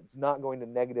while it's not going to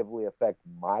negatively affect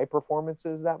my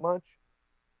performances that much,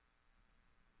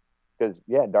 because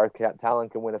Darth Talon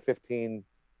can win a $15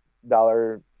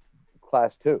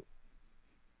 class 2.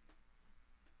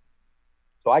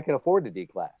 So I can afford to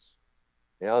declass.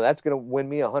 That's going to win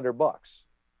me $100.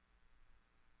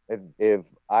 If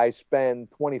I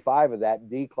spend 25 of that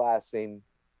declassing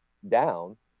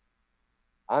down,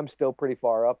 I'm still pretty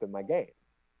far up in my game.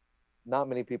 Not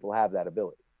many people have that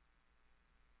ability.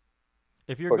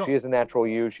 If you're she is a natural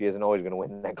U, she isn't always going to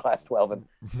win that class 12 and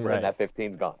right. then that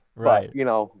 15's gone. Right.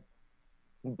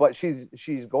 But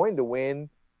she's going to win.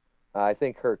 I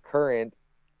think her current,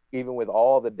 even with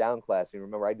all the downclassing,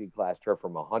 remember I declassed her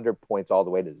from 100 points all the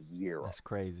way to 0. That's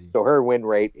crazy. So her win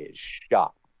rate is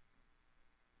shot.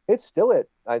 It's still at,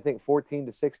 I think, 14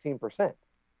 to 16%.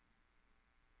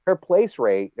 Her place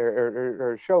rate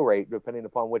or show rate, depending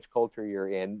upon which culture you're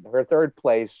in, her third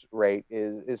place rate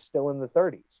is still in the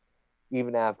 30s,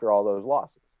 even after all those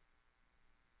losses.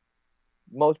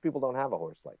 Most people don't have a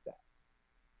horse like that.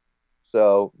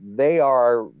 So they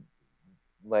are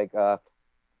like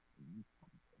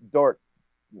Dork.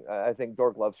 I think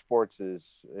Dork Love Sports is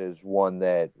one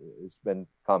that has been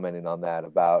commenting on that,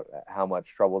 about how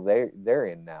much trouble they're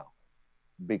in now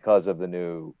because of the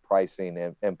new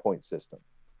pricing and point system.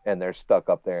 And they're stuck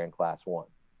up there in class 1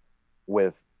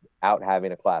 without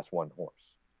having a class 1 horse.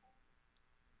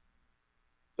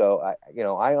 So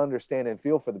I understand and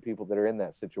feel for the people that are in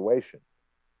that situation,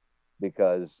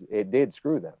 because it did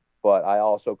screw them. But I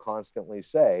also constantly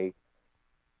say,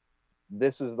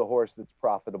 this is the horse that's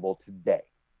profitable today.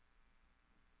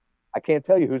 I can't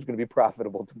tell you who's going to be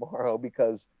profitable tomorrow,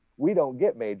 because we don't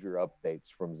get major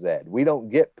updates from Zed. We don't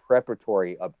get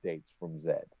preparatory updates from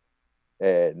Zed.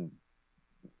 And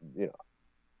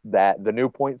that the new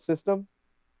point system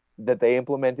that they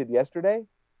implemented yesterday,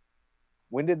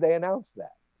 when did they announce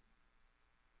that?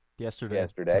 Yesterday.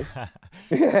 yesterday.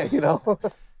 Yeah,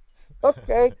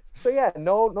 okay. So yeah,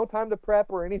 no time to prep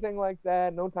or anything like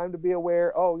that. No time to be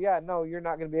aware. Oh yeah, no, you're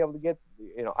not going to be able to get.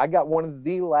 I got one of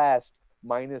the last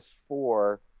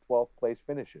 -4 12th place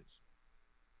finishes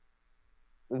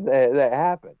that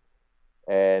happened,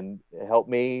 and it helped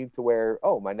me to where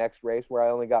my next race where I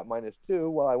only got -2,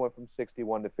 well, I went from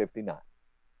 61 to 59.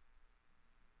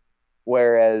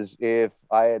 Whereas if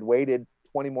I had waited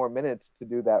 20 more minutes to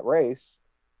do that race,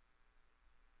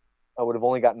 I would have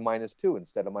only gotten -2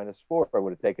 instead of -4. It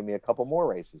would have taken me a couple more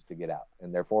races to get out,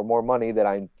 and therefore more money that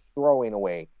I'm throwing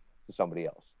away to somebody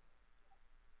else.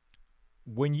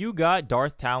 When you got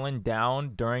Darth Talon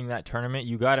down during that tournament,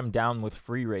 you got him down with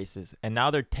free races, and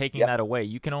now they're taking Yep. that away.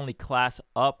 You can only class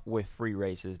up with free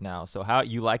races now. So how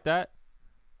you like that?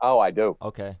 Oh, I do.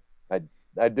 Okay.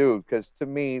 I do, because to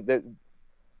me that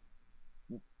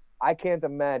I can't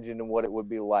imagine what it would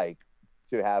be like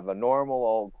to have a normal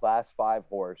old class 5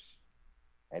 horse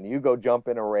and you go jump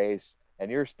in a race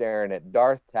and you're staring at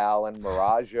Darth Talon,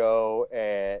 Miraggio,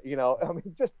 and I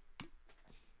mean, just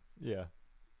Yeah.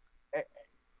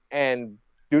 and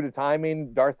due to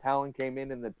timing, Darth Talon came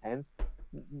in the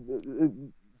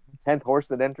 10th horse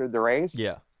that entered the race.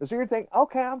 Yeah. So you're thinking,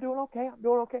 okay, I'm doing okay.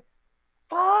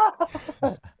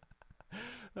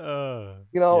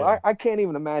 Yeah. I can't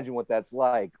even imagine what that's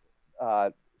like.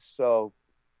 So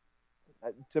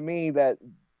to me, that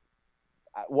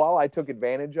while I took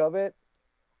advantage of it,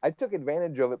 I took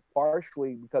advantage of it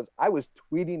partially because I was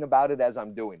tweeting about it as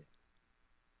I'm doing it.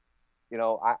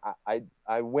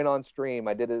 I went on stream.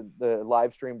 I did the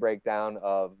live stream breakdown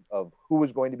of who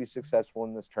was going to be successful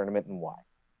in this tournament and why,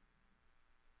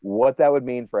 what that would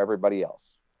mean for everybody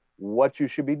else, what you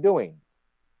should be doing.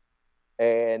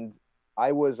 And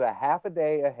I was a half a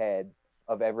day ahead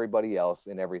of everybody else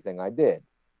in everything I did,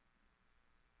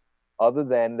 other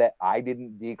than that I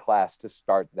didn't declass to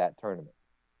start that tournament.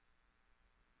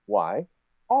 Why?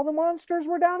 All the monsters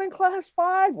were down in class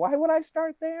 5. Why would I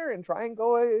start there and try and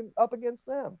go up against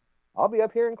them? I'll be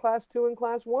up here in class 2 and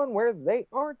class 1 where they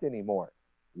aren't anymore.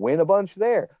 Win a bunch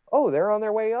there. Oh, they're on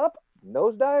their way up.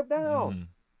 Nosedive down.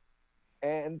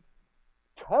 And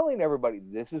telling everybody,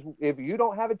 this is, if you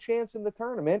don't have a chance in the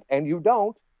tournament, and you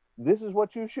don't, this is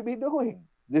what you should be doing.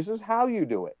 This is how you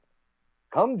do it.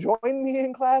 Come join me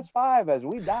in class 5 as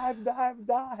we dive.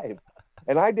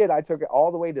 And I did. I took it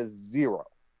all the way to 0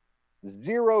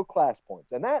 class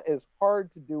points. And that is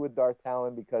hard to do with Darth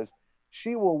Talon because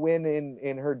she will win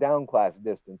in her down class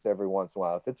distance every once in a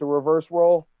while. If it's a reverse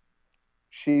roll,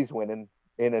 she's winning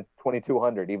in a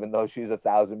 2200, even though she's a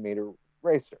 1,000-meter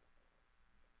racer.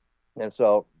 And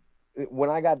so when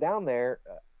I got down there,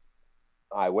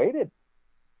 I waited.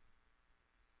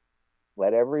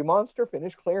 Let every monster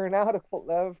finish clearing out of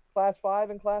class 5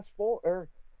 and class 4,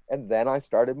 and then I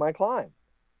started my climb.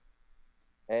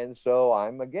 And so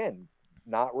I'm, again,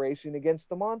 not racing against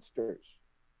the monsters.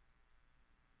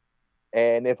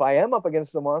 And if I am up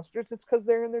against the monsters, it's because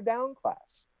they're in their down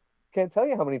class. Can't tell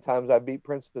you how many times I beat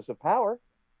Princess of Power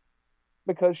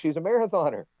because she's a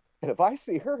marathoner. And if I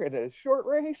see her in a short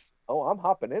race, I'm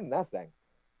hopping in that thing.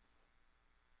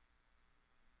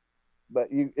 But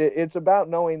it's about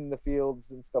knowing the fields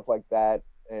and stuff like that.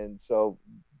 And so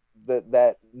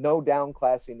that no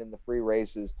downclassing in the free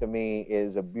races to me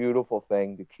is a beautiful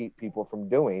thing to keep people from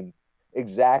doing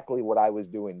exactly what I was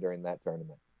doing during that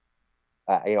tournament.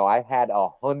 I had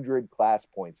 100 class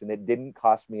points and it didn't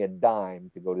cost me a dime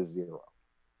to go to 0.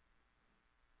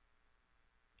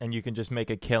 And you can just make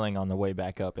a killing on the way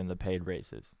back up in the paid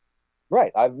races.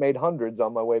 Right. I've made hundreds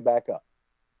on my way back up.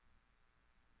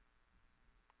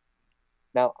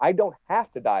 Now, I don't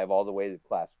have to dive all the way to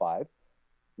class 5.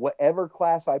 Whatever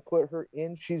class I put her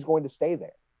in, she's going to stay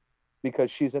there because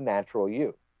she's a natural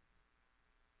U.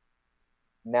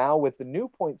 Now, with the new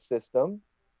point system,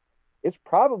 it's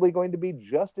probably going to be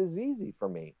just as easy for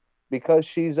me because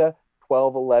she's a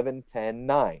 12, 11, 10,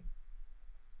 9.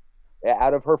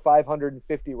 Out of her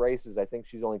 550 races, I think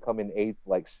she's only come in 8th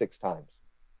like 6 times.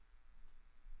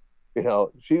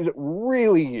 She's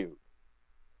really huge.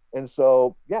 And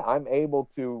so, yeah, I'm able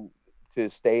to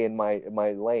stay in my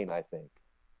lane, I think.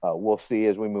 We'll see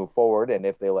as we move forward and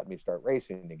if they let me start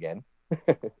racing again.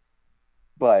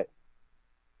 but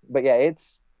yeah,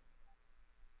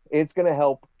 it's going to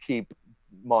help keep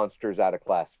monsters out of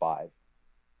class 5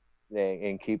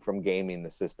 and keep from gaming the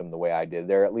system the way I did.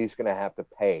 They're at least going to have to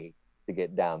pay to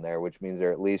get down there, which means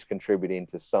they're at least contributing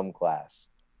to some class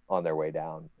on their way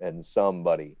down, and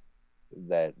somebody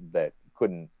that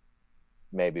couldn't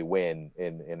maybe win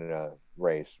in a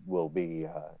race will be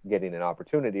getting an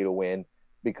opportunity to win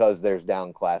because there's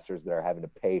down classers that are having to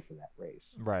pay for that race.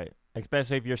 Right.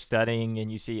 Especially if you're studying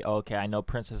and you see, okay, I know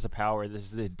Princess of Power. This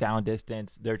is the down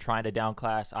distance. They're trying to down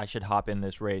class. I should hop in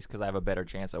this race because I have a better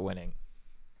chance of winning.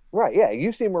 Right. Yeah.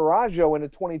 You see Miraggio in a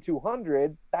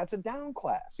 2200, that's a down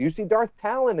class. You see Darth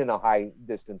Talon in a high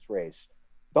distance race.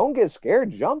 Don't get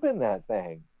scared. Jump in that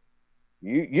thing.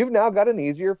 You've now got an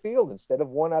easier field. Instead of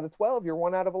 1 out of 12, you're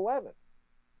 1 out of 11.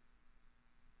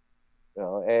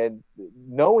 And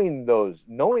knowing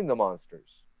the monsters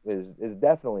is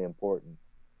definitely important.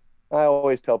 I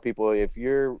always tell people if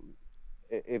you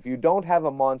don't have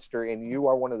a monster and you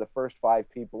are one of the first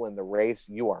 5 people in the race,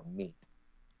 you are meat.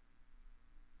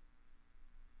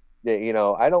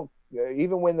 I don't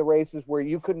even win the races where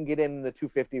you couldn't get in the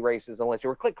 250 races unless you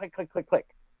were click, click, click, click, click.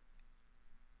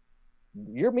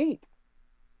 You're meat.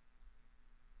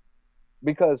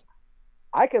 Because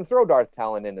I can throw Darth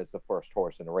Talon in as the first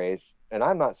horse in a race, and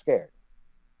I'm not scared.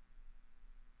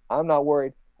 I'm not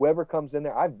worried. Whoever comes in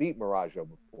there, I've beat Miraggio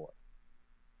before.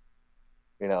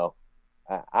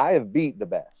 I have beat the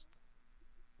best.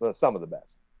 Well, some of the best.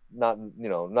 Not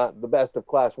the best of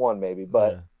class 1 maybe,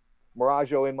 but yeah.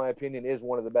 Miraggio, in my opinion, is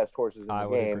one of the best horses in the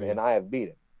game, and I have beat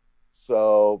him.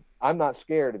 So I'm not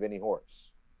scared of any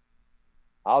horse.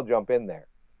 I'll jump in there.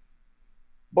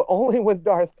 But only with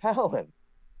Darth Talon.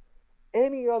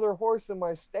 Any other horse in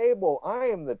my stable, I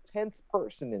am the 10th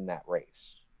person in that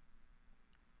race.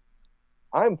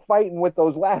 I'm fighting with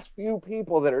those last few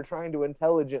people that are trying to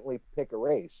intelligently pick a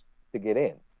race to get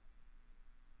in.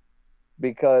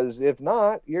 Because if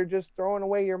not, you're just throwing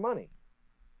away your money.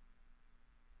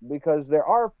 Because there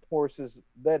are horses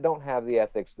that don't have the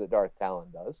ethics that Darth Talon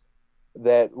does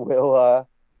that will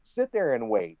sit there and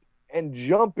wait and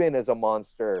jump in as a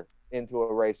monster into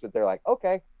a race that they're like,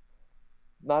 okay,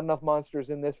 not enough monsters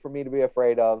in this for me to be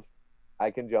afraid of.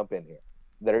 I can jump in here.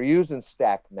 That are using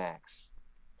stacked knacks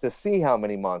to see how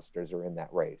many monsters are in that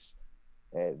race.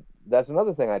 And that's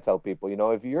another thing I tell people,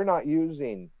 if you're not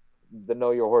using the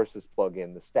Know Your Horses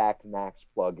plugin, the stacked knacks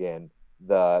plugin,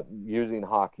 the using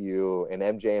HawkU and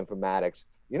MJ Informatics,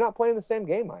 you're not playing the same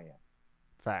game I am.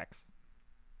 Facts.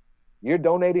 You're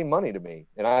donating money to me,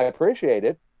 and I appreciate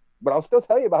it, but I'll still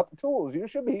tell you about the tools. You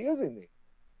should be using these.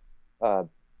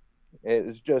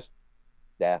 It's just,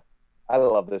 yeah, I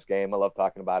love this game. I love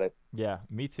talking about it. Yeah,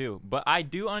 me too. But I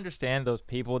do understand those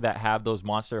people that have those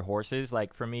monster horses,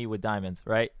 like for me with diamonds,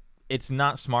 right? It's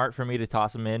not smart for me to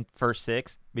toss them in first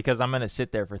 6 because I'm going to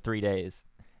sit there for 3 days.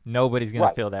 Nobody's going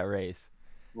to fill that race.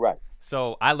 Right.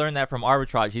 So I learned that from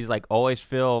arbitrage. He's like, always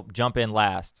fill, jump in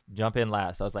last.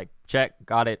 I was like, check,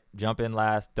 got it, jump in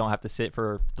last. Don't have to sit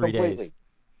for 3 days.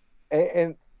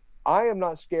 And I am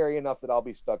not scary enough that I'll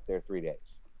be stuck there 3 days.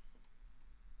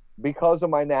 Because of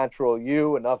my natural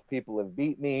enough people have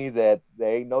beat me that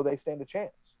they know they stand a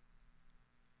chance.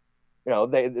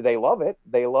 They love it.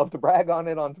 They love to brag on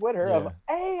it on Twitter of,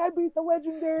 hey, I beat the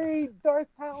legendary Darth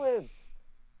Talon.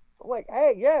 I'm like,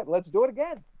 hey, yeah, let's do it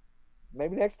again.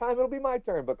 Maybe next time it'll be my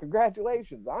turn, but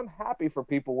congratulations. I'm happy for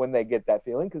people when they get that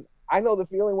feeling because I know the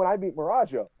feeling when I beat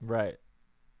Miraggio. Right.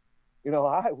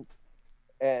 My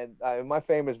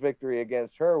famous victory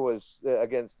against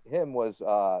him was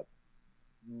I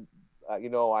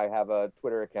have a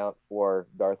Twitter account for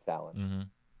Darth Talon. Mm-hmm.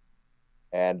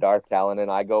 And Darth Talon and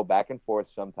I go back and forth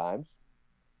sometimes.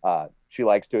 She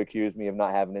likes to accuse me of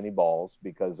not having any balls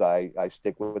because I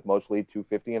stick with mostly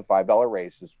 $2.50 and $5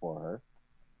 races for her.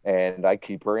 And I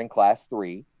keep her in class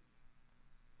 3.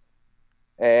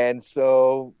 And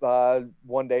so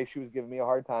one day she was giving me a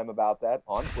hard time about that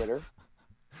on Twitter.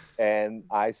 And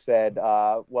I said,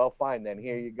 well, fine, then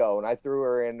here you go. And I threw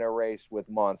her in a race with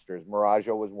monsters.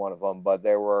 Miraggio was one of them, but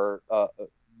there were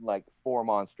like 4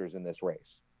 monsters in this race.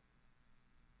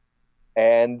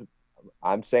 And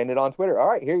I'm saying it on Twitter. All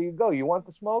right, here you go. You want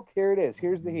the smoke? Here it is.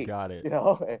 Here's the heat. Got it.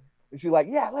 And she's like,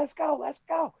 yeah, let's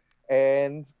go.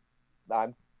 And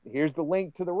here's the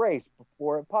link to the race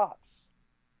before it pops.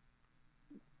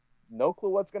 No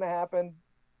clue what's going to happen.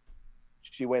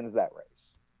 She wins that race.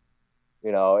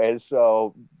 And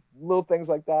so little things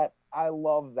like that, I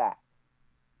love that.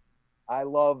 I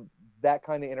love that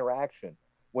kind of interaction.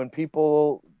 When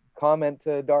people comment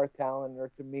to Darth Talon or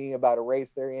to me about a race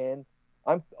they're in,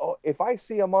 if I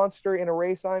see a monster in a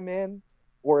race I'm in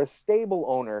or a stable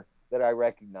owner that I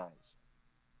recognize,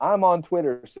 I'm on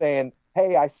Twitter saying,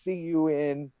 hey, I see you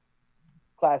in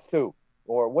class 2,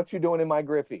 or what you doing in my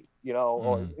Griffey,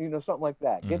 or something like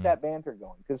that. Get that banter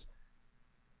going, because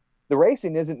the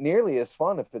racing isn't nearly as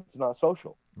fun if it's not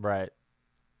social. Right.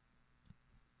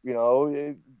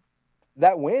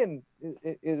 That win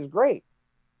is great,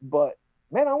 but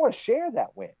man, I want to share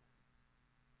that win.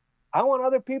 I want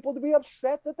other people to be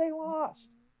upset that they lost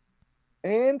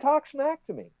and talk smack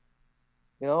to me.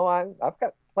 I've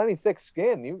got plenty thick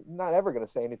skin. You're not ever going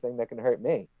to say anything that can hurt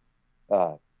me.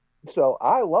 Uh, so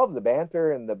I love the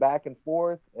banter and the back and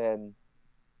forth, and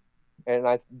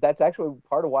I that's actually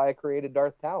part of why I created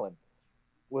Darth Talon,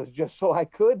 was just so I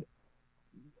could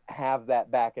have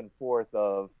that back and forth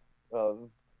of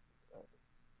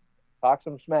talk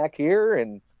some smack here,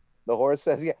 and the horse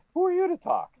says, "Yeah, who are you to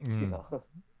talk?" Mm.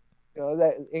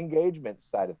 That engagement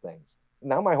side of things.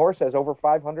 Now my horse has over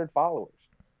 500 followers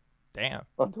Damn.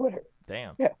 on Twitter.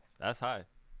 Damn. Yeah, That's high.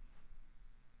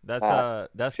 That's uh,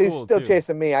 that's she's cool still too.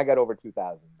 chasing me. I got over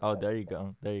 2,000, Oh, there you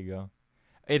go. There you go.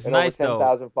 It's and over nice though.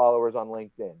 10,000 followers on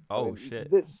LinkedIn. I Oh mean, shit.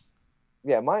 this,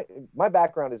 yeah, my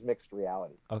background is mixed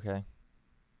reality. Okay.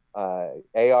 AR,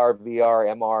 VR,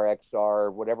 MR,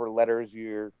 XR, whatever letters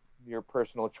your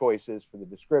personal choices for the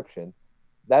description.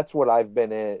 That's what I've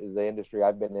been in, the industry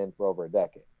I've been in for over a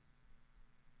decade.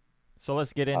 So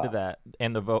let's get into Uh, that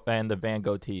and the Van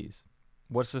Gogh tees.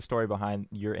 What's the story behind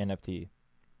your NFT?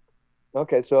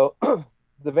 okay, so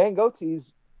the Van Gogh tees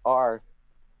are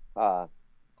uh,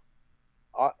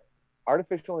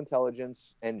 artificial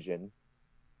intelligence engine,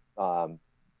 um,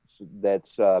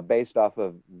 that's based off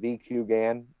of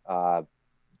VQGAN,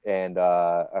 and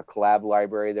a collab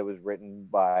library that was written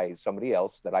by somebody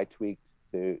else that I tweaked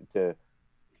to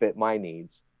fit my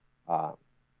needs. Uh,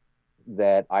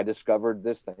 that I discovered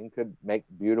this thing could make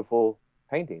beautiful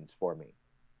paintings for me,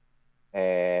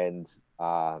 and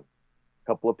a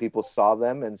couple of people saw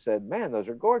them and said, "Man, those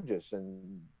are gorgeous."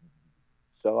 And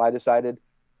so I decided,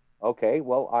 okay,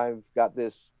 well, I've got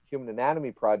this human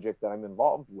anatomy project that I'm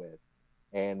involved with,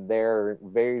 and they're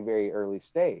very, very early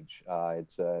stage. It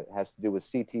has to do with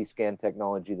CT scan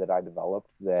technology that I developed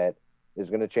that is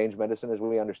going to change medicine as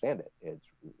we understand it. It's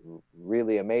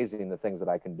really amazing the things that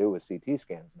I can do with CT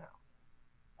scans now.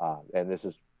 And this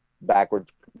is backwards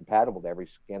compatible to every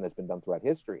scan that's been done throughout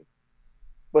history.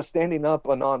 But standing up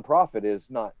a nonprofit is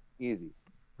not easy,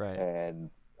 Right.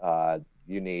 and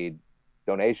you need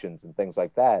donations and things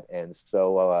like that. And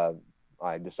so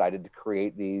I decided to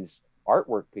create these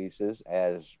artwork pieces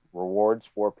as rewards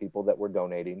for people that were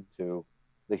donating to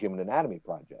the Human Anatomy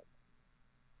Project.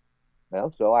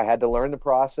 Well, so I had to learn the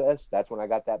process. That's when I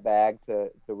got that bag to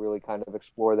really kind of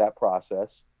explore that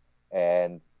process,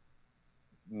 and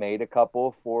made a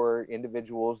couple for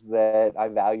individuals that I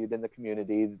valued in the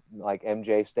community, like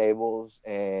MJ Stables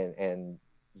and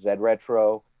Zed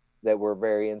Retro, that were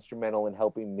very instrumental in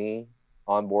helping me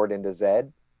onboard into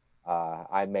Zed.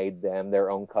 I made them their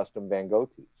own custom Van Gogh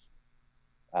tees,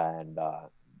 and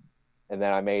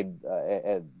then I made,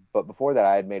 but before that,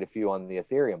 I had made a few on the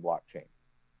Ethereum blockchain,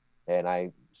 and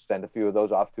I sent a few of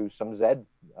those off to some Zed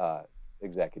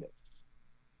executives,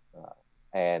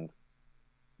 and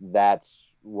that's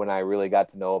when I really got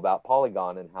to know about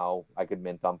Polygon and how I could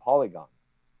mint on Polygon.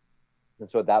 And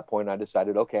so at that point, I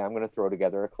decided, okay, I'm going to throw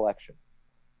together a collection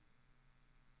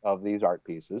of these art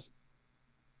pieces.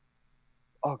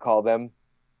 I'll call them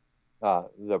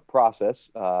the process.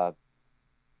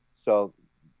 So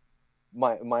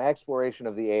my exploration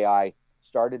of the AI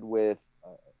started with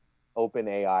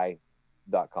OpenAI.com.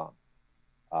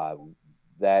 Uh,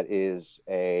 that is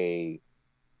a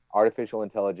artificial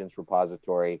intelligence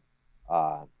repository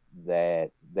that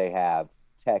they have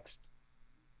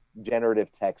generative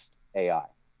text AI.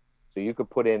 So you could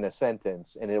put in a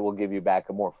sentence and it will give you back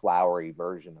a more flowery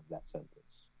version of that sentence.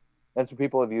 And so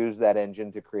people have used that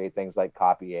engine to create things like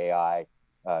Copy AI,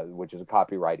 which is a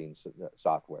copywriting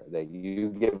software that you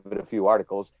give it a few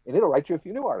articles and it'll write you a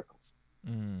few new articles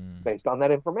based on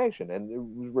that information. And it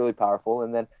was really powerful.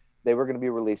 And then they were going to be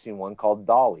releasing one called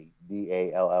Dolly,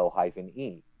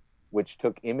 DALL-E, which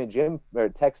took or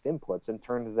text inputs and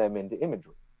turned them into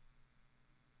imagery.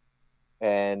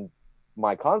 And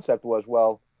my concept was,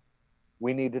 well,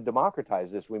 we need to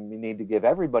democratize this. We need to give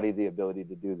everybody the ability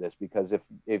to do this, because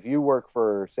if you work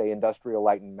for, say, Industrial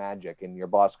Light and Magic, and your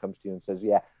boss comes to you and says,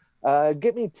 yeah,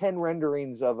 get me 10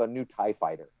 renderings of a new TIE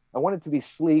fighter. I want it to be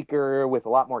sleeker with a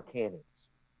lot more cannons.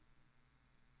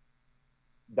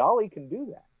 Dolly can do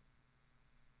that.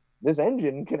 This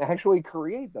engine can actually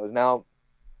create those. Now,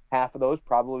 half of those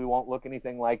probably won't look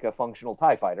anything like a functional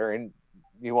TIE fighter, and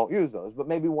you won't use those, but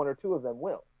maybe one or two of them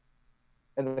will.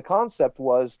 And the concept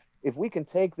was, if we can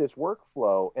take this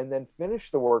workflow and then finish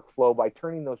the workflow by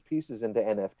turning those pieces into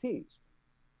NFTs,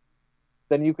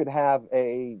 then you could have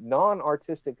a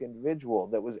non-artistic individual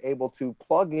that was able to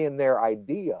plug in their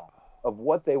idea of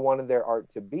what they wanted their art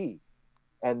to be.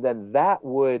 And then that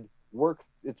would work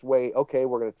its way. Okay,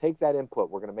 we're going to take that input.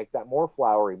 We're going to make that more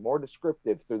flowery, more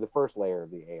descriptive through the first layer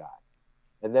of the AI.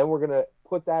 And then we're going to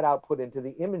put that output into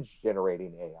the image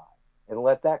generating AI and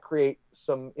let that create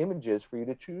some images for you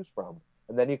to choose from.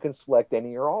 And then you can select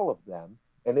any or all of them,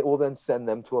 and it will then send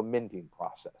them to a minting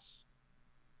process.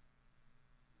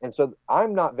 And so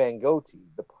I'm not Van Gogh.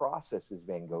 The process is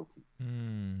Van Gogh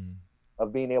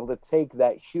of being able to take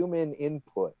that human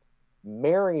input,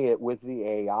 marry it with the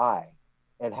AI,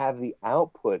 and have the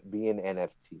output be an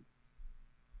NFT.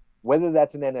 Whether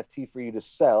that's an NFT for you to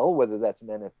sell, whether that's an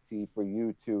NFT for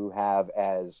you to have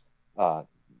as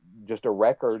just a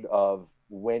record of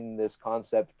when this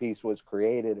concept piece was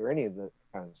created or any of the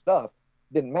kind of stuff,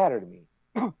 didn't matter to me.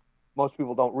 Most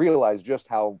people don't realize just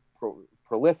how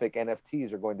prolific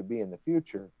NFTs are going to be in the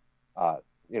future.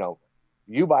 You know,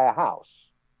 you buy a house,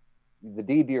 the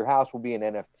deed to your house will be an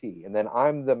NFT, and then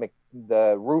I'm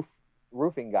the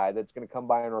roofing guy that's going to come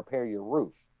by and repair your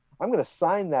roof. I'm going to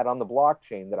sign that on the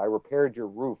blockchain that I repaired your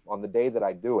roof on the day that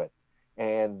I do it,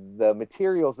 and the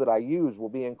materials that I use will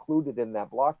be included in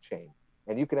that blockchain,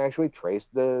 and you can actually trace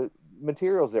the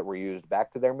materials that were used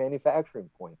back to their manufacturing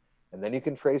point, and then you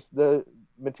can trace the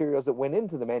materials that went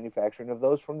into the manufacturing of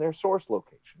those from their source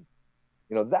location.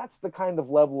 You know, that's the kind of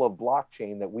level of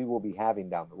blockchain that we will be having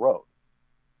down the road.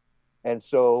 And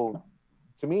so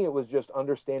to me, it was just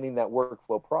understanding that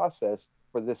workflow process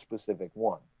for this specific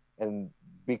one. And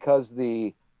because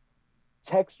the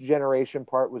text generation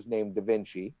part was named Da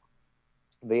Vinci,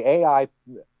 the AI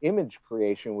image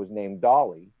creation was named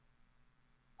Dolly,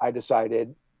 I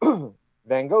decided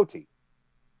Van Gogh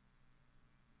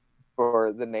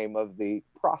for the name of the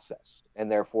process,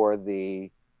 and therefore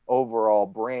the overall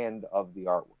brand of the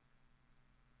artwork.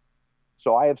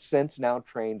 So I have since now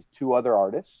trained 2 other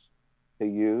artists to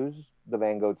use the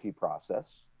Van Gogh process,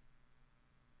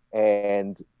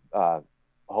 and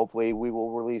hopefully we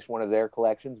will release one of their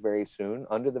collections very soon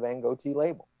under the Van Gogh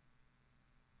label.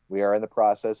 We are in the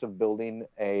process of building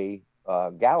a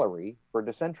gallery for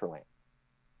Decentraland.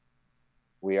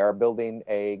 We are building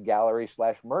a gallery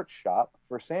 / merch shop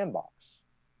for Sandbox.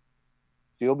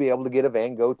 So you'll be able to get a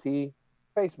Van Gogh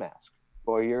face mask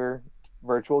for your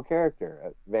virtual character,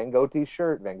 a Van Gogh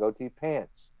shirt, Van Gogh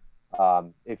pants.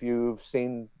 If you've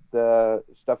seen the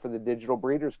stuff for the Digital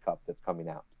Breeders' Cup that's coming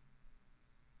out,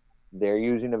 they're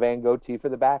using a Van Gogh for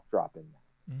the backdrop in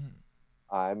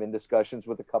that. I'm in discussions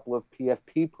with a couple of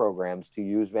PFP programs to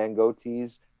use Van Gogh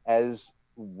as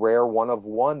rare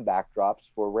one-of-one backdrops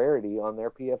for rarity on their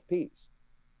PFPs.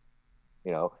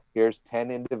 You know, here's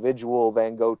 10 individual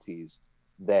Van Gogh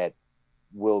that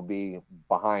will be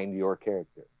behind your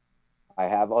character. I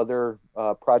have other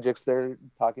projects they're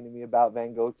talking to me about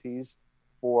Van Gogh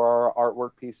for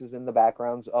artwork pieces in the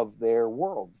backgrounds of their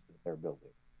worlds that they're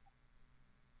building.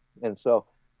 And so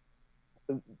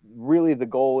really the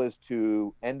goal is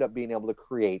to end up being able to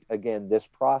create, again, this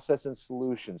process and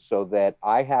solution so that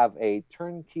I have a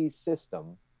turnkey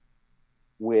system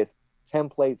with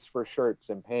templates for shirts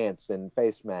and pants and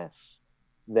face masks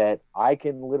that I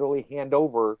can literally hand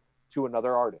over to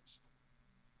another artist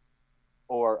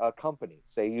or a company.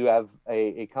 Say you have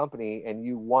a company and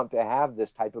you want to have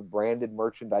this type of branded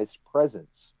merchandise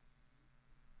presence.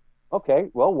 Okay,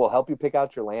 well, we'll help you pick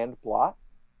out your land plot.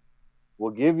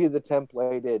 We'll give you the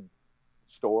templated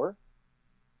store.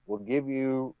 We'll give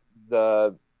you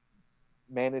the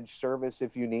managed service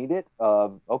if you need it.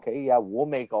 Okay, yeah, we'll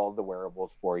make all the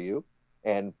wearables for you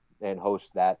and host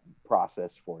that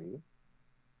process for you.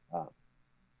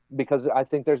 Because I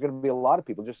think there's going to be a lot of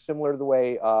people, just similar to the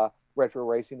way Retro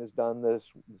Racing has done this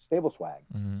Stable Swag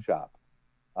shop,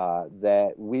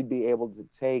 that we'd be able to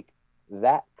take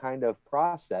that kind of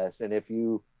process. And if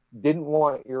you didn't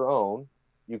want your own,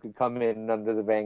 you could come in under the Van